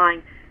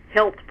underlying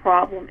health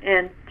problem.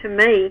 And to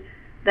me,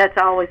 that's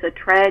always a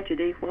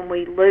tragedy when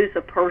we lose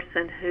a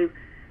person who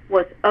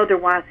was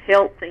otherwise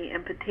healthy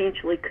and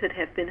potentially could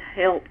have been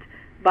helped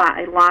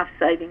by a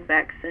life-saving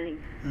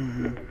vaccine.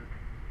 Mm-hmm.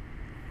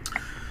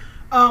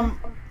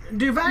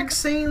 Do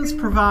vaccines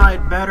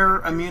provide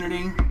better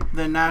immunity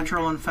than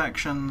natural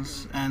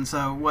infections? And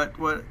so what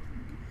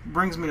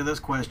brings me to this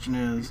question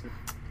is,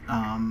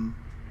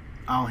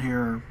 I'll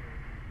hear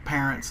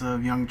parents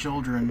of young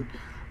children,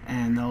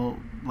 and they'll,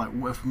 like,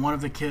 if one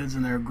of the kids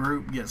in their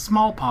group gets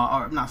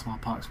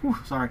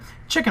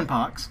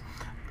chickenpox,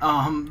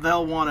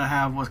 they'll want to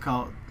have what's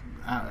called,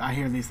 I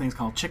hear these things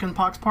called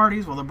chickenpox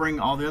parties, where they'll bring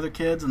all the other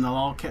kids and they'll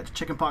all catch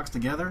chickenpox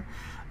together.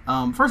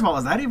 First of all,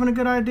 is that even a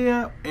good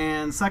idea?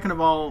 And second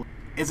of all,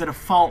 is it a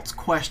false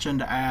question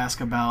to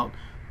ask about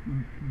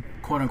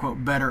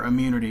quote-unquote better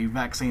immunity,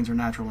 vaccines or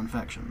natural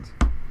infections?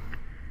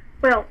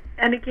 Well,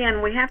 and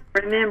again, we have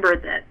to remember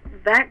that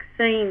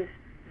vaccines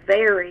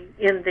vary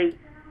in the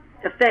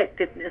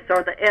effectiveness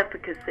or the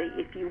efficacy,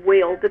 if you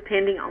will,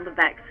 depending on the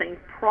vaccine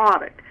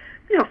product.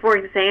 For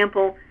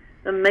example,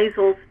 the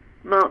measles,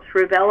 mumps,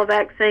 rubella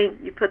vaccine,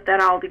 you put that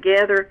all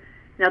together.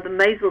 Now, the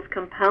measles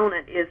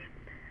component is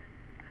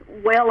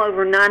well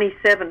over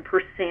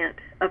 97%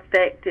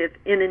 effective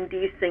in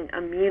inducing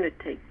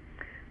immunity.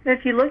 Now,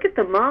 if you look at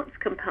the mumps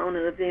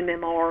component of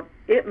MMR,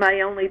 it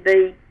may only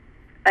be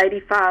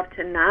 85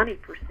 to 90%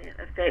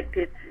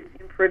 effective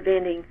in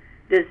preventing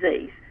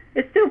disease.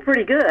 It's still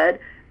pretty good,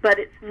 but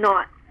it's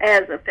not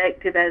as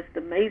effective as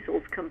the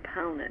measles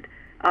component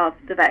of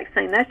the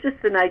vaccine. That's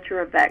just the nature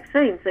of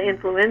vaccines. The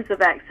influenza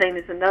vaccine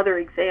is another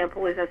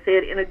example. As I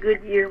said, in a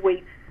good year,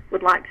 we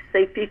would like to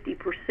see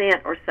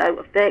 50% or so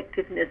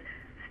effectiveness,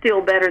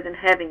 still better than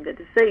having the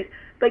disease.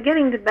 But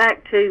getting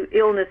back to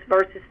illness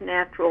versus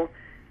natural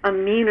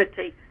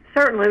immunity,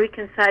 certainly we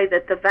can say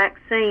that the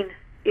vaccine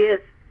is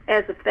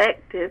as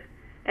effective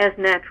as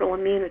natural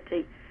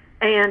immunity.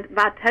 And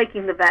by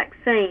taking the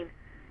vaccine,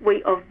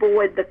 we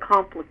avoid the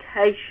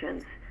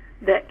complications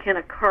that can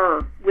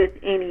occur with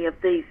any of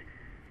these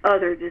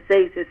other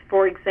diseases.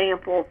 For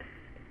example,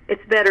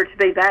 it's better to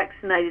be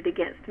vaccinated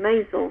against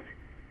measles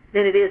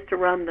than it is to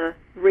run the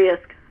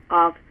risk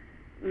of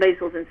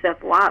measles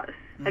encephalitis.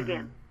 Mm-hmm.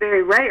 Again,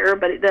 very rare,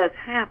 but it does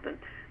happen.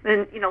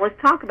 And, let's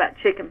talk about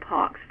chicken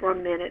pox for a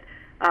minute.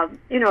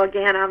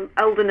 Again, I'm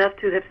old enough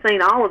to have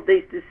seen all of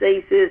these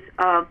diseases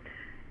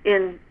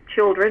in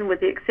children, with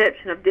the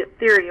exception of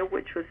diphtheria,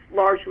 which was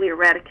largely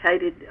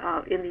eradicated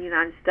in the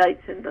United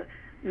States in the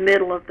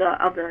middle of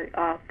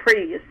the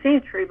previous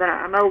century. But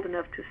I'm old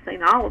enough to have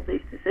seen all of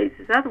these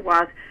diseases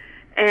otherwise.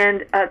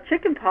 And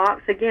chicken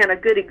pox, again, a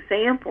good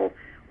example.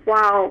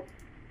 While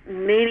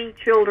many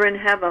children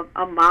have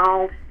a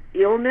mild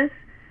illness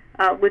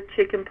with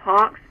chicken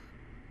pox,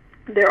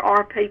 there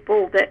are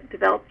people that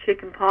develop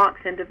chicken pox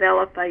and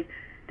develop a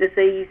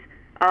disease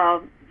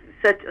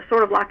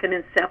sort of like an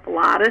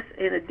encephalitis.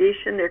 In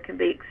addition, there can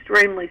be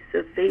extremely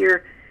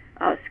severe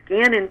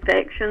skin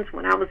infections.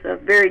 When I was a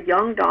very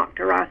young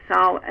doctor, I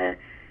saw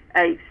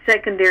a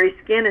secondary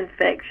skin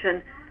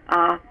infection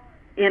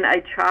in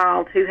a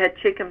child who had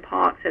chicken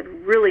pox, a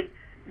really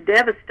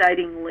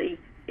devastatingly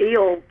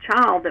ill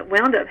child that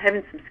wound up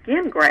having some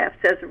skin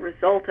grafts as a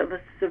result of a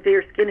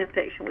severe skin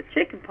infection with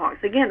chicken pox.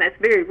 Again, that's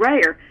very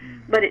rare,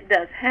 but it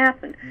does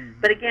happen.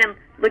 But again,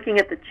 looking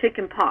at the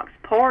chicken pox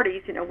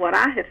parties, what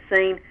I have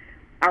seen,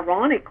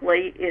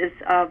 ironically, is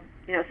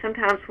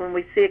sometimes when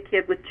we see a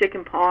kid with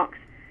chicken pox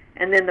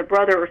and then the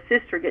brother or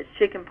sister gets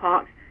chicken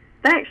pox,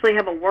 they actually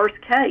have a worse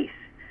case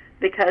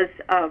because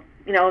of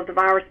the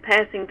virus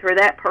passing through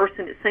that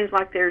person. It seems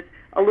like there's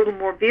a little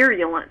more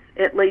virulence,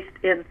 at least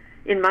in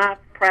my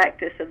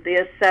practice of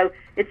this. So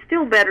it's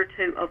still better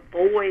to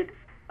avoid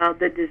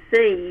the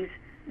disease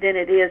than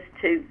it is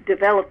to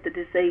develop the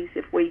disease.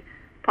 If we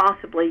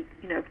possibly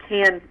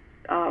can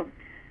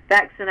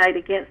vaccinate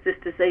against this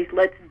disease,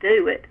 let's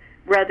do it,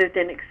 rather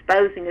than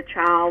exposing a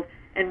child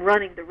and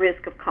running the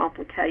risk of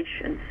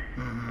complications.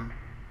 Mm-hmm.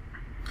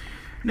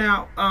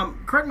 Now,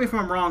 correct me if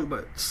I'm wrong,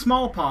 but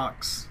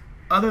smallpox,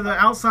 other than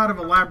outside of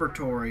a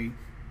laboratory,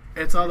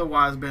 it's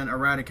otherwise been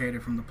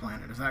eradicated from the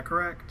planet. Is that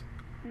correct?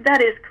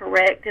 That is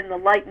correct. In the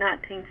late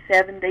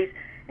 1970s,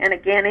 and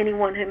again,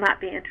 anyone who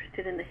might be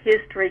interested in the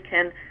history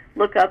can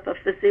look up a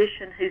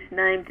physician who's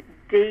named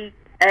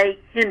D.A.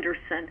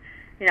 Henderson,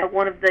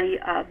 one of the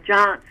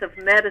giants of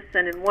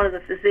medicine and one of the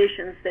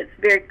physicians that's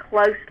very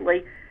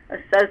closely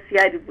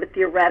associated with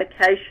the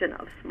eradication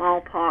of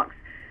smallpox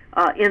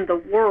in the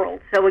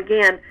world. So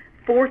again,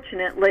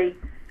 fortunately,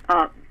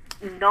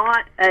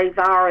 not a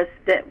virus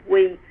that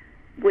we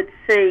would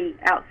see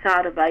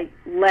outside of a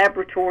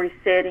laboratory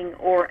setting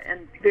or a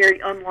very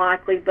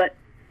unlikely but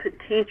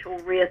potential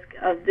risk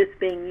of this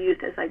being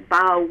used as a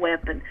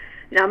bioweapon.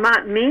 Now, I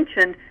might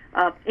mention,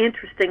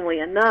 interestingly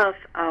enough,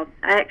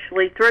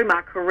 actually through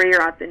my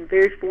career, I've been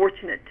very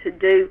fortunate to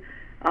do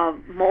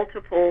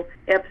multiple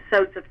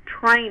episodes of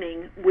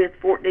training with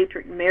Fort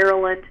Detrick,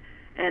 Maryland,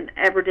 and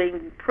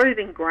Aberdeen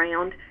Proving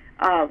Ground,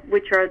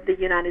 which are the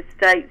United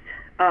States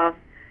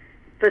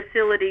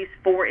facilities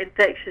for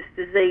infectious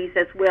disease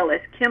as well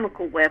as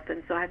chemical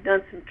weapons. So I've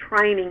done some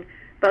training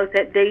both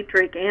at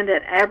Detrick and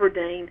at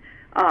Aberdeen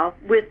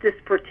with this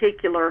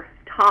particular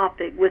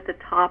topic, with the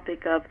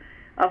topic of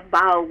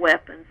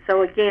bioweapons.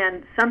 So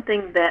again,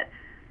 something that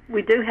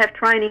we do have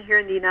training here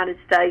in the United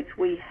States.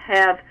 We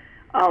have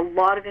a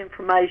lot of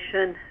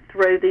information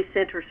through the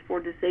Centers for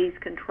Disease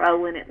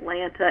Control in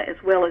Atlanta, as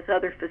well as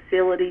other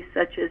facilities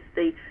such as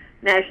the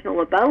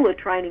National Ebola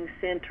Training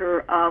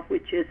Center,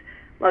 which is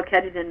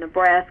located in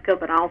Nebraska,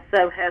 but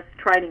also has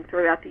training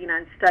throughout the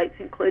United States,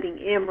 including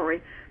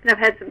Emory. And I've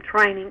had some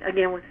training,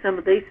 again, with some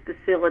of these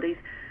facilities.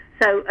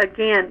 So,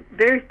 again,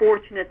 very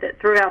fortunate that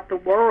throughout the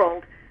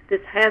world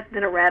this has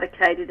been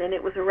eradicated, and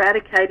it was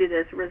eradicated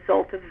as a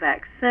result of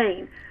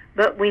vaccine.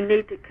 But we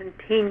need to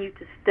continue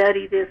to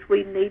study this.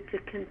 We need to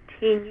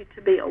continue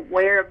to be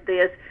aware of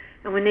this,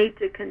 and we need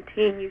to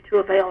continue to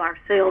avail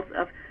ourselves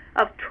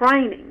of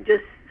training,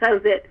 just so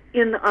that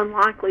in the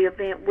unlikely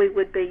event we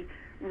would be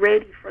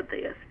ready for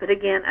this. But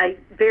again, a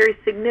very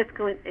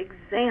significant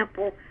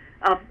example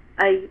of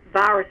a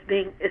virus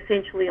being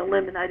essentially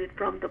eliminated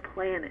from the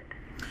planet.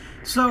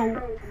 So,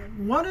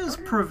 what is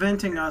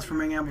preventing us from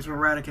being able to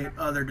eradicate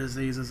other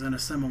diseases in a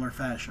similar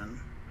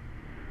fashion?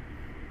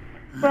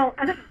 Well,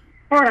 I think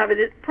part of it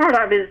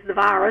is the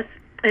virus,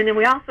 and then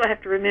we also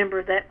have to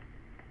remember that,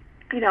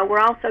 we're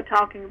also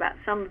talking about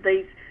some of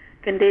these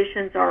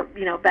conditions are,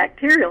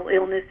 bacterial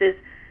illnesses.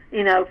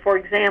 For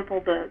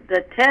example,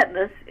 the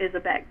tetanus is a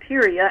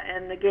bacteria,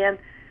 and again,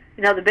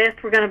 the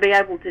best we're going to be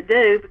able to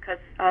do, because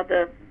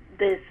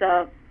this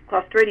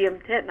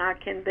Clostridium tetani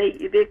can be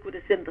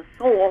ubiquitous in the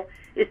soil,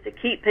 is to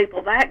keep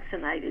people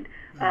vaccinated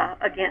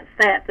against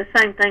that. The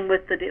same thing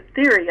with the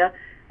diphtheria.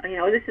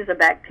 This is a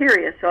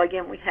bacteria, so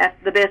again,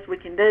 the best we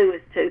can do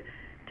is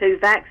to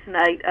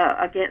vaccinate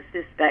against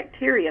this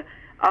bacteria.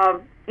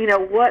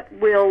 What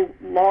will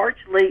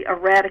largely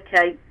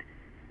eradicate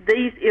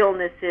these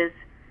illnesses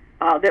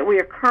that we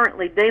are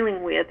currently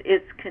dealing with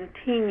is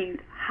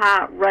continued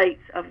high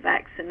rates of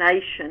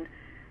vaccination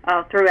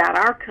throughout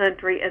our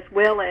country, as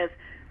well as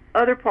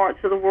other parts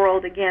of the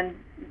world, again,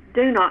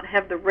 do not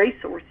have the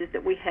resources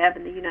that we have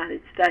in the United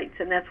States,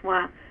 and that's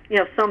why,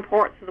 some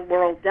parts of the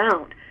world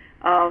don't.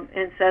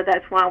 And so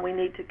that's why we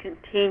need to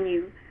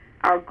continue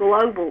our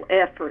global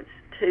efforts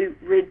to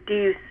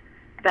reduce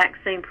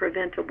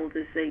vaccine-preventable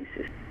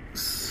diseases.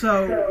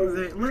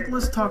 So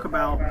let's talk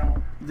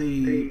about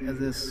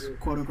this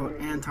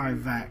quote-unquote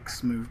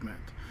anti-vax movement.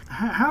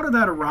 How did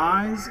that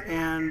arise,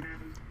 and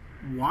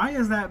why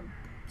is that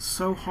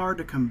so hard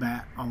to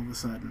combat all of a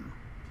sudden?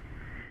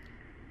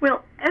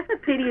 Well, as a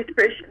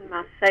pediatrician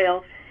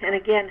myself, and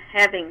again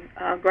having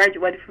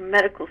graduated from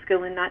medical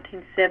school in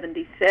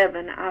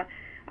 1977,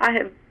 I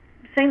have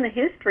seen the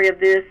history of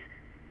this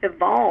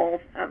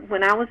evolve.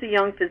 When I was a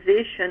young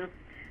physician,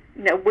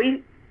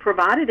 we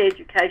provided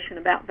education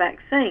about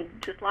vaccine,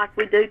 just like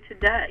we do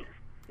today.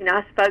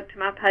 I spoke to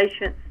my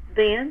patients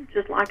then,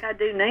 just like I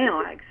do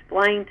now. I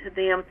explained to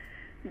them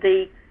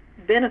the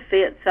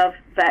benefits of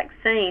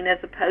vaccine as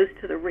opposed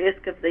to the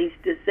risk of these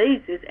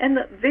diseases and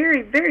the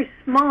very, very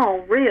small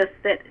risk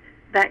that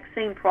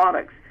vaccine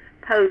products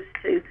pose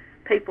to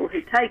people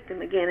who take them.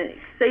 Again, an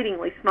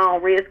exceedingly small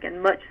risk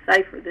and much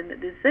safer than the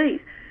disease.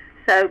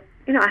 So,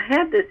 I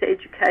had this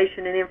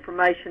education and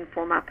information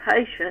for my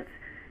patients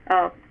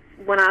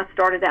when I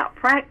started out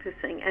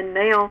practicing, and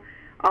now,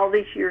 all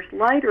these years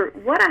later,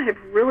 what I have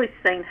really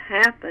seen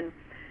happen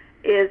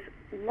is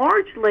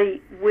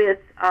largely with,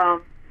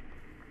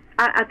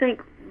 I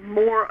think,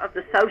 more of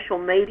the social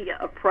media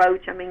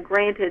approach. I mean,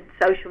 granted,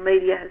 social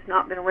media has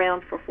not been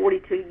around for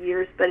 42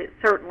 years, but it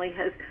certainly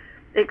has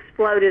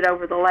exploded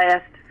over the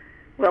last,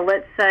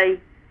 let's say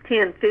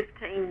 10,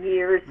 15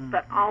 years,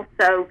 but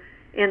also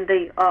in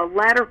the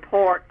latter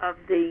part of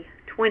the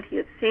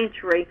 20th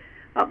century,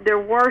 there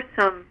were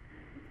some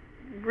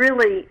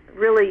really,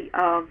 really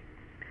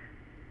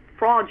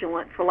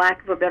fraudulent, for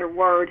lack of a better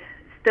word,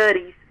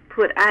 studies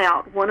put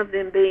out, one of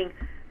them being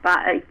by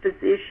a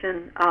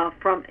physician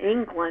from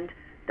England,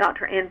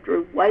 Dr.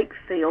 Andrew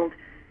Wakefield,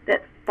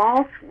 that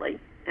falsely,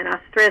 and I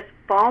stress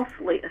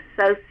falsely,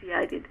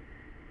 associated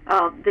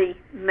the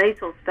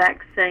measles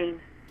vaccine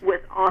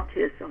with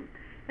autism.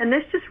 And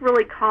this just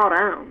really caught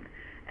on.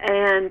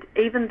 And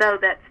even though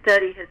that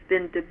study has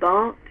been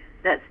debunked,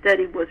 that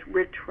study was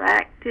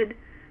retracted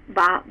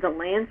by the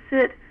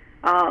Lancet,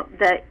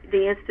 that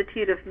the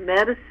Institute of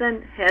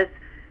Medicine has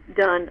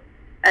done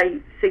a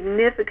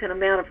significant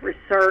amount of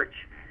research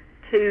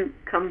to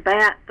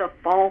combat the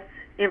false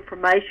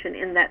information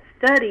in that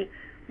study.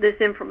 This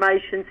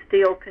information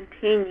still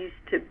continues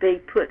to be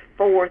put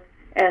forth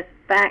as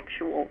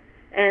factual,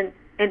 and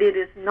it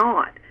is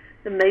not.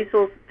 The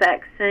measles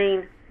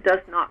vaccine does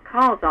not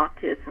cause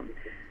autism.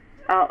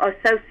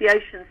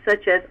 Associations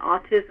such as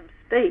Autism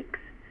Speaks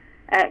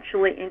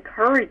actually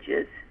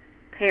encourages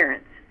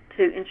parents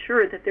to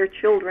ensure that their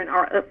children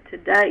are up to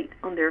date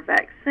on their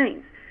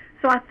vaccines.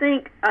 So I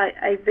think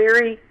a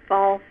very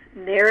false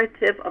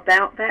narrative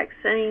about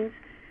vaccines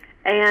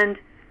and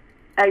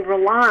a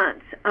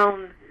reliance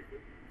on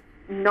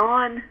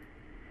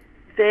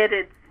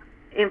non-vetted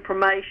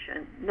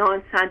information,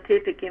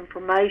 non-scientific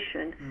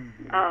information,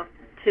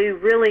 to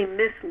really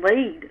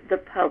mislead the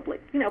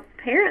public. You know,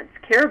 parents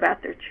care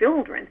about their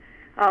children.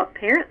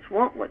 Parents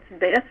want what's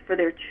best for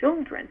their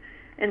children.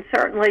 And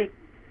certainly,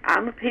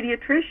 I'm a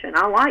pediatrician.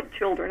 I like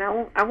children.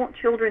 I want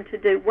children to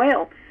do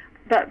well.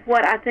 But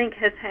what I think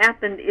has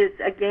happened is,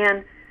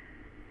 again,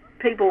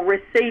 people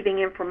receiving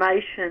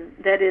information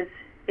that is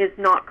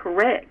not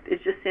correct, is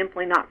just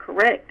simply not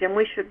correct. And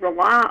we should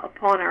rely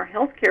upon our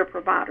healthcare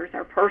providers,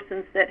 our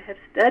persons that have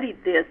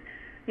studied this,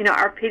 you know,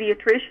 our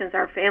pediatricians,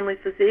 our family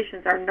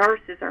physicians, our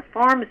nurses, our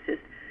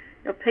pharmacists,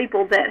 you know,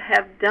 people that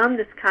have done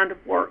this kind of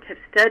work, have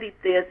studied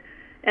this,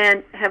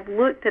 and have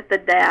looked at the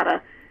data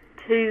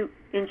to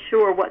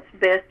ensure what's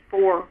best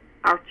for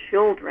our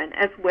children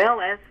as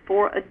well as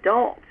for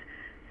adults.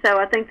 So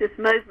I think this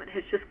movement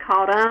has just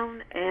caught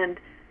on, and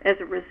as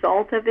a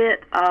result of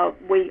it,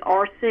 we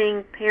are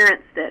seeing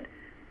parents that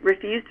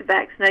refuse to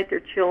vaccinate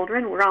their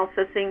children. We're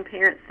also seeing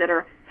parents that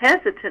are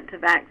hesitant to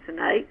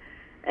vaccinate,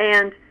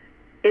 and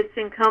it's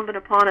incumbent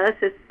upon us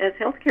as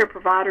healthcare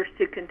providers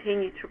to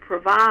continue to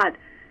provide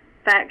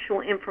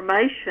factual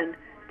information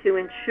to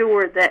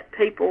ensure that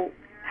people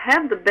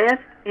have the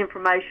best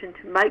information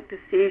to make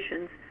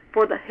decisions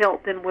for the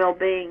health and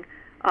well-being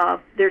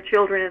of their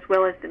children as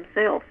well as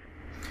themselves.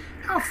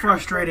 How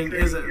frustrating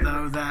is it,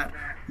 though, that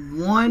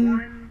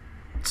one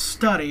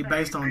study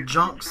based on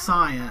junk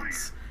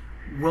science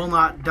will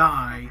not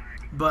die,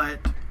 but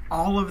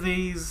all of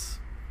these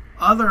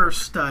other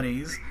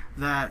studies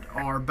that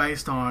are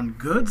based on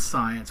good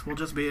science will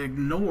just be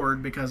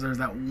ignored because there's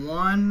that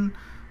one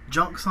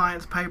junk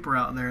science paper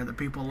out there that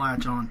people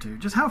latch onto?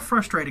 Just how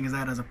frustrating is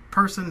that as a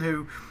person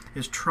who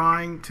is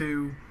trying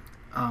to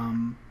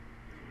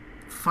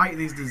fight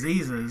these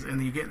diseases,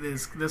 and you get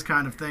this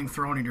kind of thing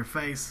thrown in your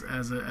face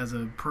as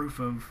a proof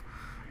of,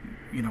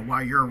 you know,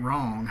 why you're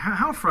wrong?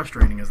 How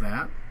frustrating is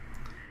that?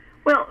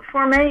 Well,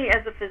 for me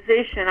as a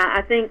physician,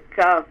 I think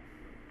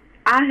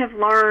I have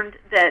learned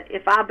that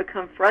if I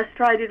become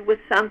frustrated with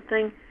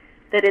something,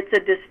 that it's a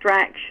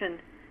distraction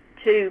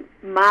to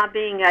my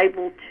being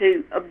able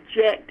to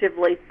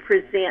objectively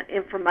present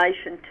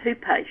information to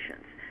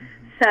patients.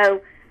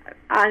 So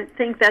I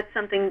think that's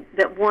something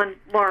that one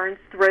learns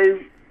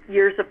through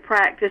years of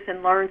practice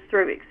and learns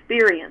through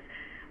experience.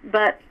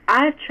 But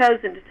I've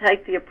chosen to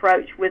take the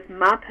approach with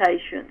my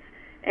patients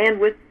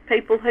and with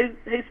people who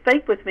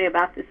speak with me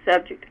about this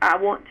subject. I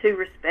want to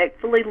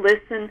respectfully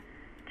listen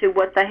to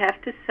what they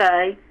have to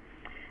say,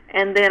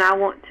 and then I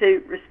want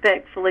to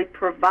respectfully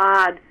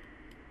provide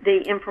the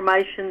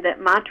information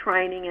that my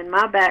training and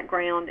my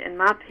background and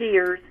my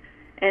peers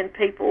and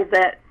people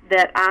that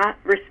I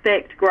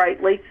respect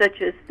greatly,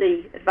 such as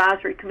the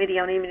Advisory Committee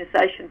on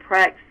Immunization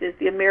Practices,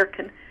 the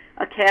American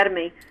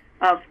Academy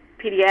of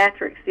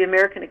Pediatrics, the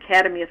American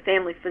Academy of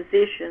Family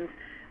Physicians,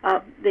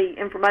 the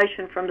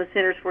information from the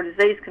Centers for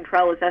Disease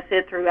Control, as I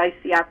said, through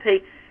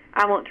ACIP.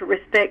 I want to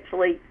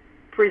respectfully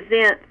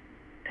present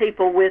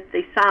people with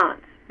the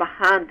science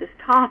behind this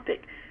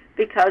topic,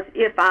 because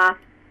if I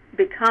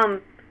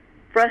become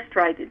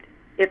frustrated,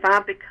 if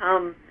I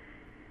become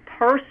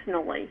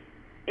personally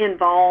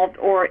involved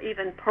or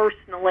even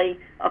personally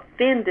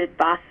offended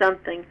by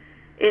something,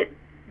 it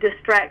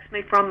distracts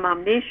me from my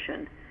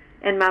mission.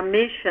 And my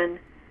mission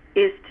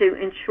is to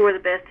ensure the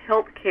best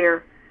health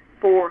care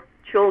for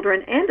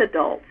children and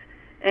adults.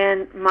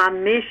 And my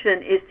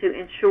mission is to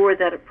ensure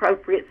that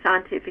appropriate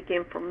scientific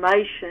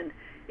information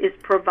is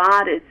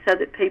provided so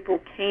that people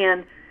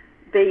can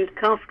be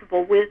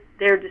comfortable with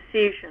their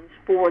decisions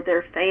for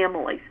their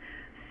families.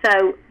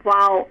 So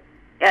while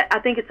I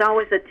think it's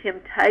always a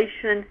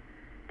temptation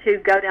to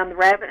go down the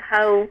rabbit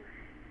hole,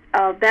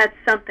 that's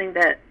something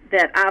that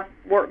I've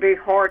worked very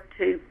hard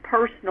to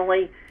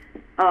personally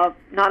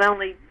not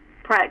only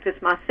practice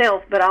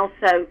myself, but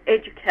also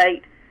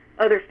educate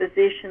other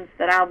physicians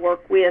that I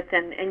work with,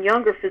 and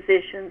younger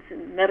physicians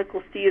and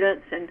medical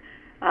students, and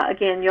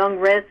again, young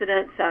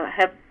residents. I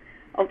have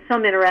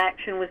some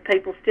interaction with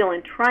people still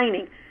in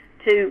training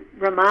to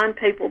remind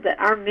people that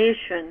our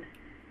mission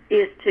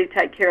is to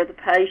take care of the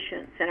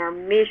patients, and our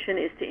mission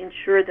is to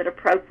ensure that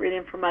appropriate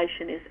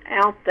information is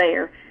out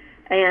there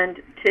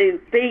and to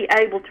be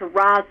able to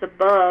rise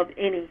above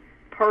any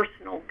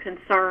personal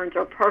concerns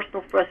or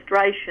personal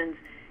frustrations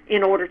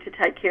in order to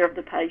take care of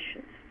the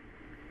patients.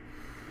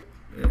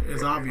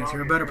 It's obvious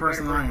you're a better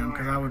person than I am,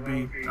 because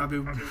I'd be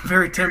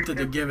very tempted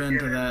to give in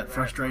to that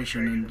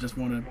frustration and just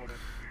want to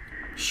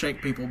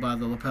shake people by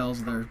the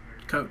lapels of their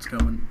coats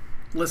going,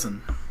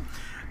 listen.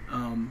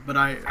 But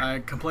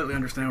I completely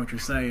understand what you're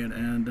saying,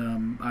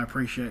 and I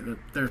appreciate that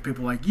there's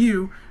people like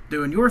you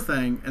doing your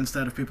thing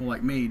instead of people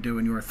like me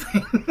doing your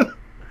thing.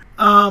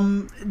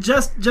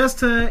 Just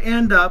to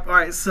end up, all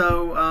right,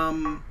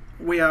 so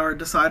we are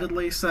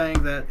decidedly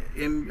saying that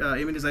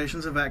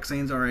immunizations and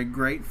vaccines are a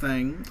great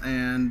thing,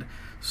 and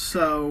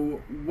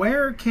so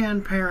where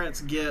can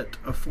parents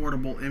get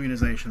affordable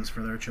immunizations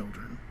for their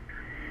children?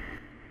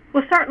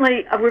 Well,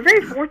 certainly, we're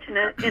very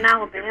fortunate in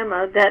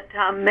Alabama that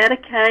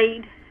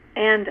Medicaid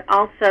and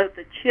also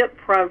the CHIP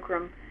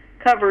program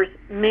covers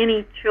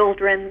many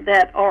children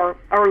that are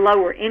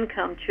lower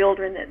income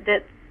children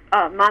that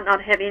might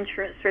not have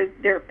insurance through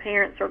their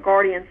parents or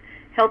guardians'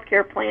 health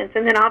care plans,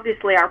 and then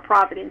obviously our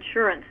private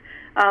insurance.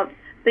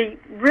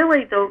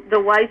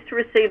 The ways to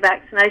receive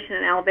vaccination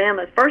in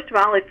Alabama is, first of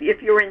all,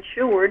 if you're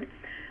insured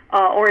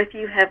or if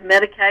you have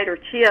Medicaid or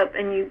CHIP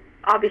and you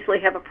obviously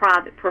have a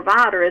private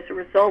provider as a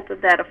result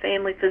of that, a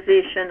family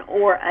physician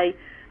or a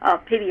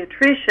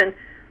pediatrician,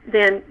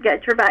 then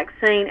get your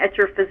vaccine at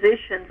your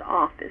physician's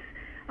office.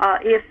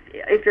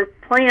 If your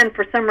plan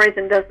for some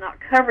reason does not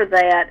cover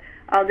that,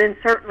 then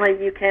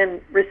certainly you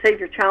can receive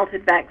your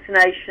childhood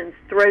vaccinations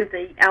through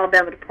the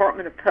Alabama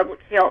Department of Public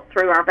Health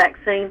through our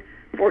Vaccine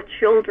for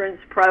Children's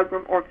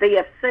program, or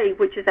VFC,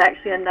 which is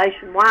actually a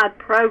nationwide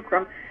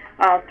program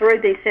through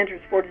the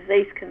Centers for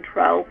Disease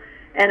Control.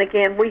 And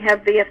again, we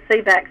have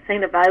VFC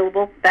vaccine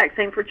available,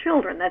 Vaccine for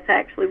Children, that's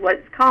actually what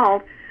it's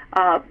called,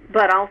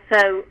 but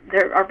also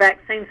there are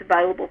vaccines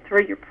available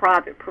through your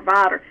private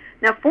provider.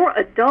 Now, for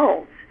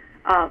adults,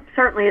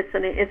 certainly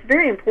it's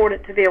very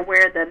important to be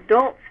aware that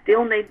adults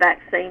still need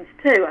vaccines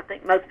too. I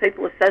think most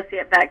people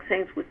associate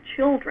vaccines with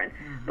children,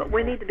 but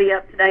we need to be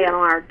up to date on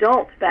our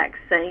adult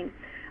vaccine.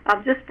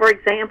 Just for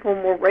example,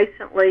 more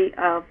recently,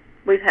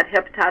 we've had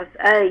hepatitis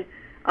A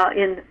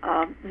in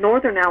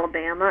northern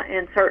Alabama,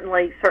 and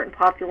certainly certain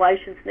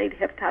populations need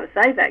hepatitis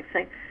A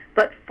vaccine.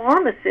 But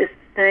pharmacists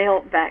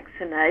now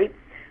vaccinate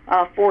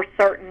for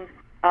certain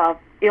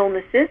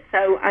illnesses,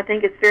 so I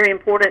think it's very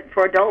important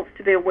for adults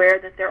to be aware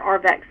that there are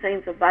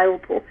vaccines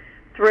available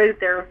through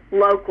their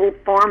local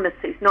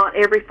pharmacies. Not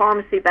every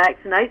pharmacy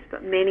vaccinates,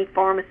 but many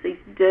pharmacies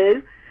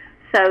do.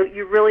 So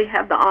you really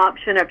have the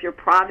option of your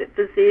private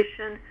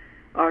physician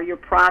or your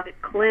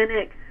private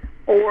clinic,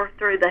 or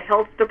through the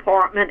health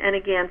department, and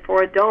again,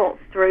 for adults,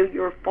 through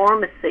your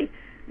pharmacy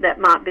that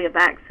might be a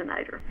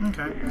vaccinator.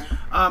 Okay.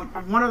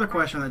 One other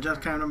question that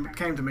just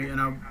came to me, and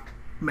I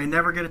may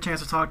never get a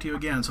chance to talk to you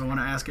again, so I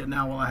want to ask it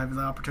now while I have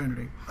the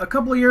opportunity. A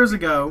couple of years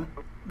ago,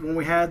 when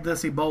we had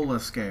this Ebola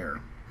scare,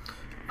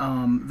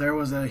 there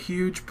was a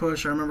huge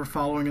push. I remember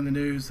following in the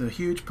news, a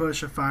huge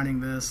push of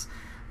finding this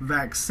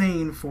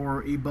vaccine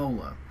for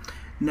Ebola.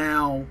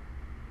 Now,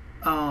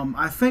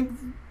 I think,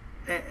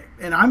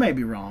 and I may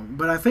be wrong,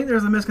 but I think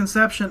there's a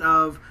misconception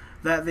of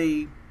that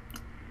the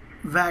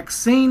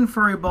vaccine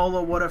for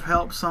Ebola would have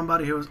helped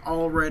somebody who was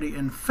already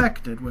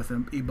infected with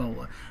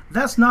Ebola.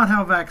 That's not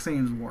how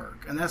vaccines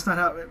work, and that's not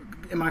how.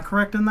 Am I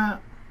correct in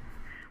that?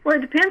 Well,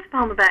 it depends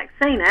upon the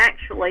vaccine,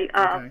 actually.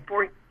 Okay.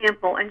 For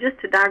example, and just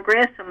to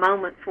digress a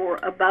moment for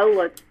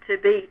Ebola, to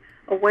be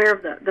aware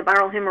of the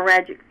viral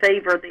hemorrhagic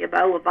fever, the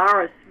Ebola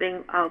virus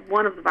being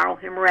one of the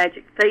viral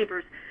hemorrhagic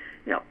fevers,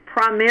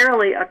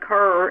 primarily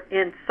occur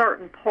in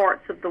certain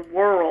parts of the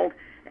world,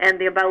 and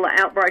the Ebola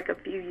outbreak a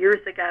few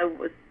years ago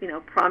was,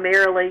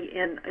 primarily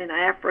in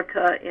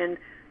Africa, in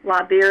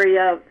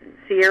Liberia,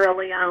 Sierra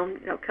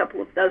Leone, a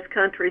couple of those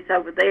countries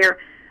over there.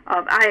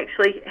 I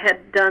actually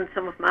had done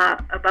some of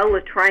my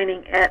Ebola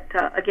training at,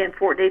 again,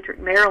 Fort Detrick,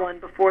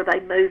 Maryland, before they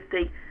moved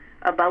the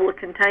Ebola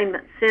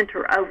Containment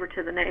Center over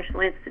to the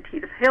National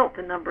Institute of Health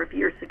a number of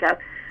years ago.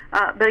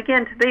 But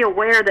again, to be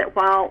aware that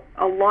while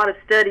a lot of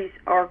studies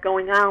are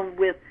going on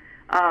with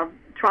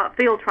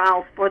field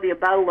trials for the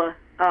Ebola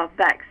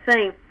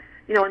vaccine,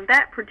 in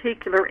that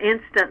particular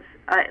instance,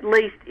 at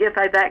least if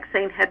a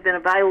vaccine had been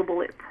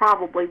available, it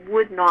probably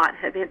would not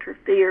have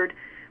interfered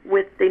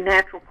with the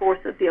natural course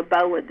of the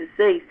Ebola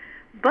disease.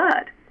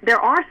 But there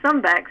are some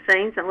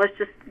vaccines, and let's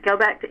just go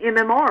back to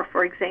MMR,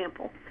 for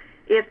example.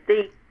 If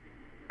the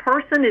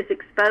person is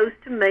exposed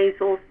to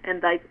measles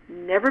and they've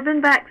never been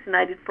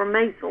vaccinated for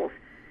measles,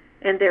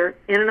 and they're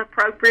in an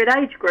appropriate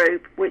age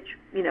group, which,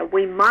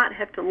 we might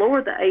have to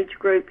lower the age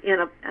group in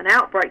an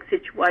outbreak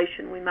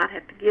situation. We might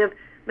have to give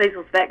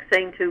measles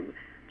vaccine to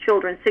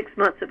children 6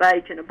 months of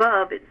age and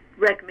above. It's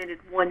recommended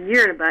 1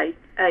 year of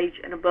age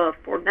and above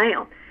for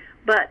now.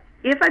 But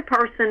if a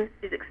person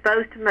is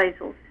exposed to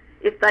measles,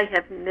 if they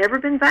have never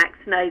been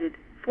vaccinated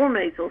for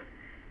measles,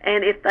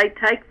 and if they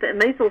take the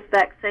measles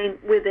vaccine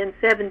within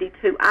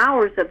 72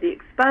 hours of the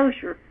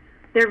exposure,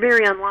 they're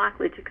very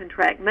unlikely to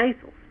contract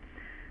measles.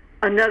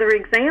 Another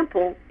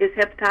example is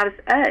hepatitis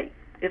A.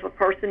 If a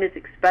person is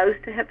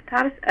exposed to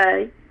hepatitis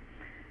A,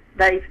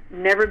 they've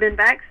never been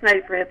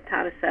vaccinated for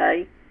hepatitis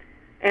A,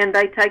 and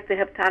they take the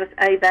hepatitis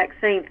A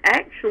vaccine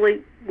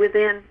actually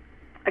within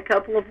a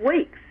couple of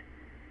weeks,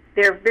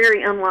 they're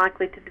very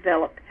unlikely to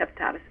develop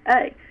hepatitis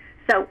A.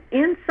 So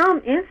in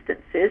some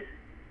instances,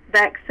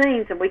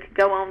 vaccines, and we could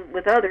go on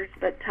with others,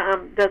 but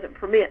time doesn't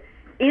permit,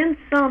 in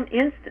some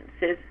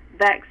instances,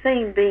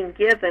 vaccine being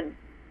given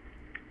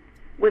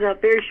with a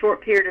very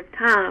short period of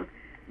time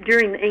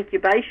during the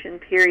incubation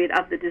period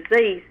of the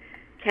disease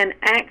can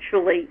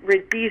actually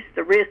reduce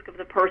the risk of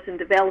the person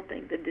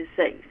developing the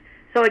disease.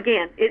 So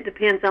again, it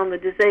depends on the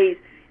disease,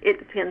 it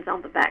depends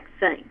on the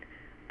vaccine.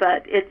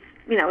 But it's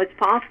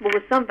possible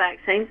with some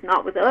vaccines,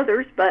 not with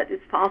others, but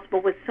it's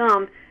possible with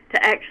some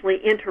to actually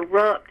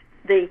interrupt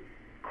the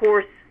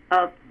course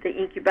of the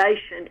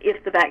incubation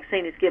if the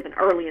vaccine is given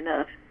early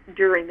enough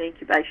during the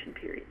incubation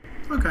period.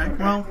 Okay,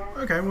 well,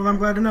 I'm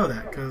glad to know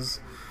that, because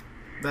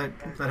that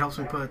helps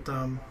me put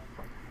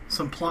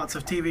some plots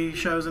of TV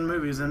shows and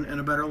movies in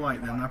a better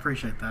light. Then I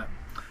appreciate that.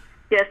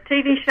 Yes,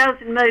 TV shows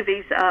and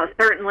movies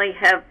certainly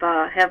have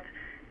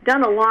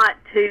done a lot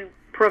to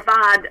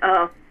provide,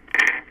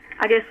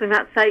 I guess we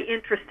might say,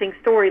 interesting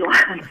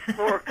storylines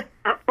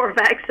for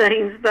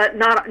vaccines, but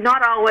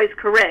not always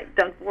correct,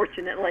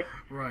 unfortunately.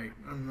 Right,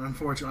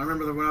 unfortunately. I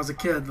remember that when I was a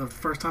kid, the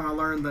first time I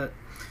learned that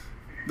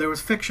there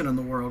was fiction in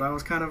the world, I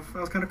was kind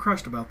of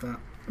crushed about that.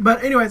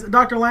 But anyways,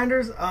 Dr.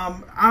 Landers,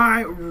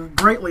 I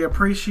greatly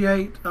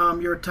appreciate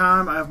your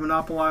time. I have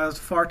monopolized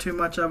far too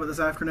much of it this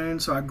afternoon,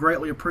 so I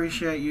greatly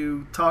appreciate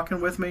you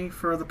talking with me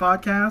for the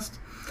podcast.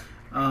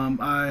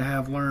 I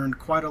have learned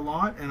quite a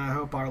lot, and I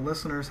hope our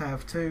listeners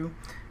have too.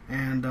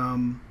 And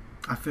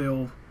I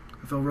feel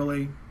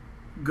really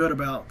good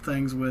about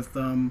things with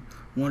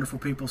wonderful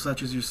people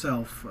such as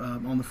yourself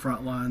on the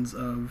front lines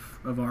of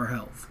our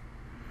health.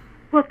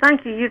 Well,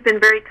 thank you. You've been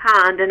very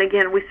kind. And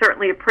again, we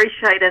certainly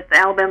appreciate, as the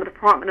Alabama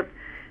Department of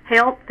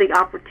Health, the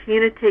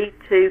opportunity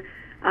to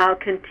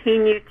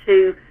continue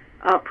to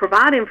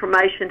provide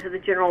information to the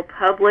general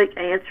public,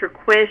 answer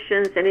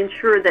questions, and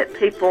ensure that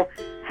people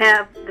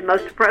have the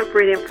most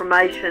appropriate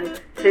information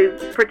to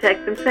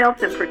protect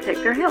themselves and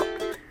protect their health.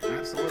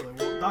 Absolutely.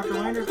 Well, Dr.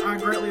 Landers, I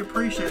greatly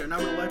appreciate it, and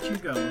I'm going to let you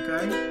go,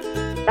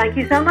 okay? Thank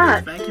you so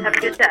much. Thank you. Have a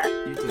good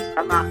day. You too.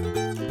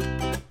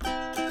 Bye-bye.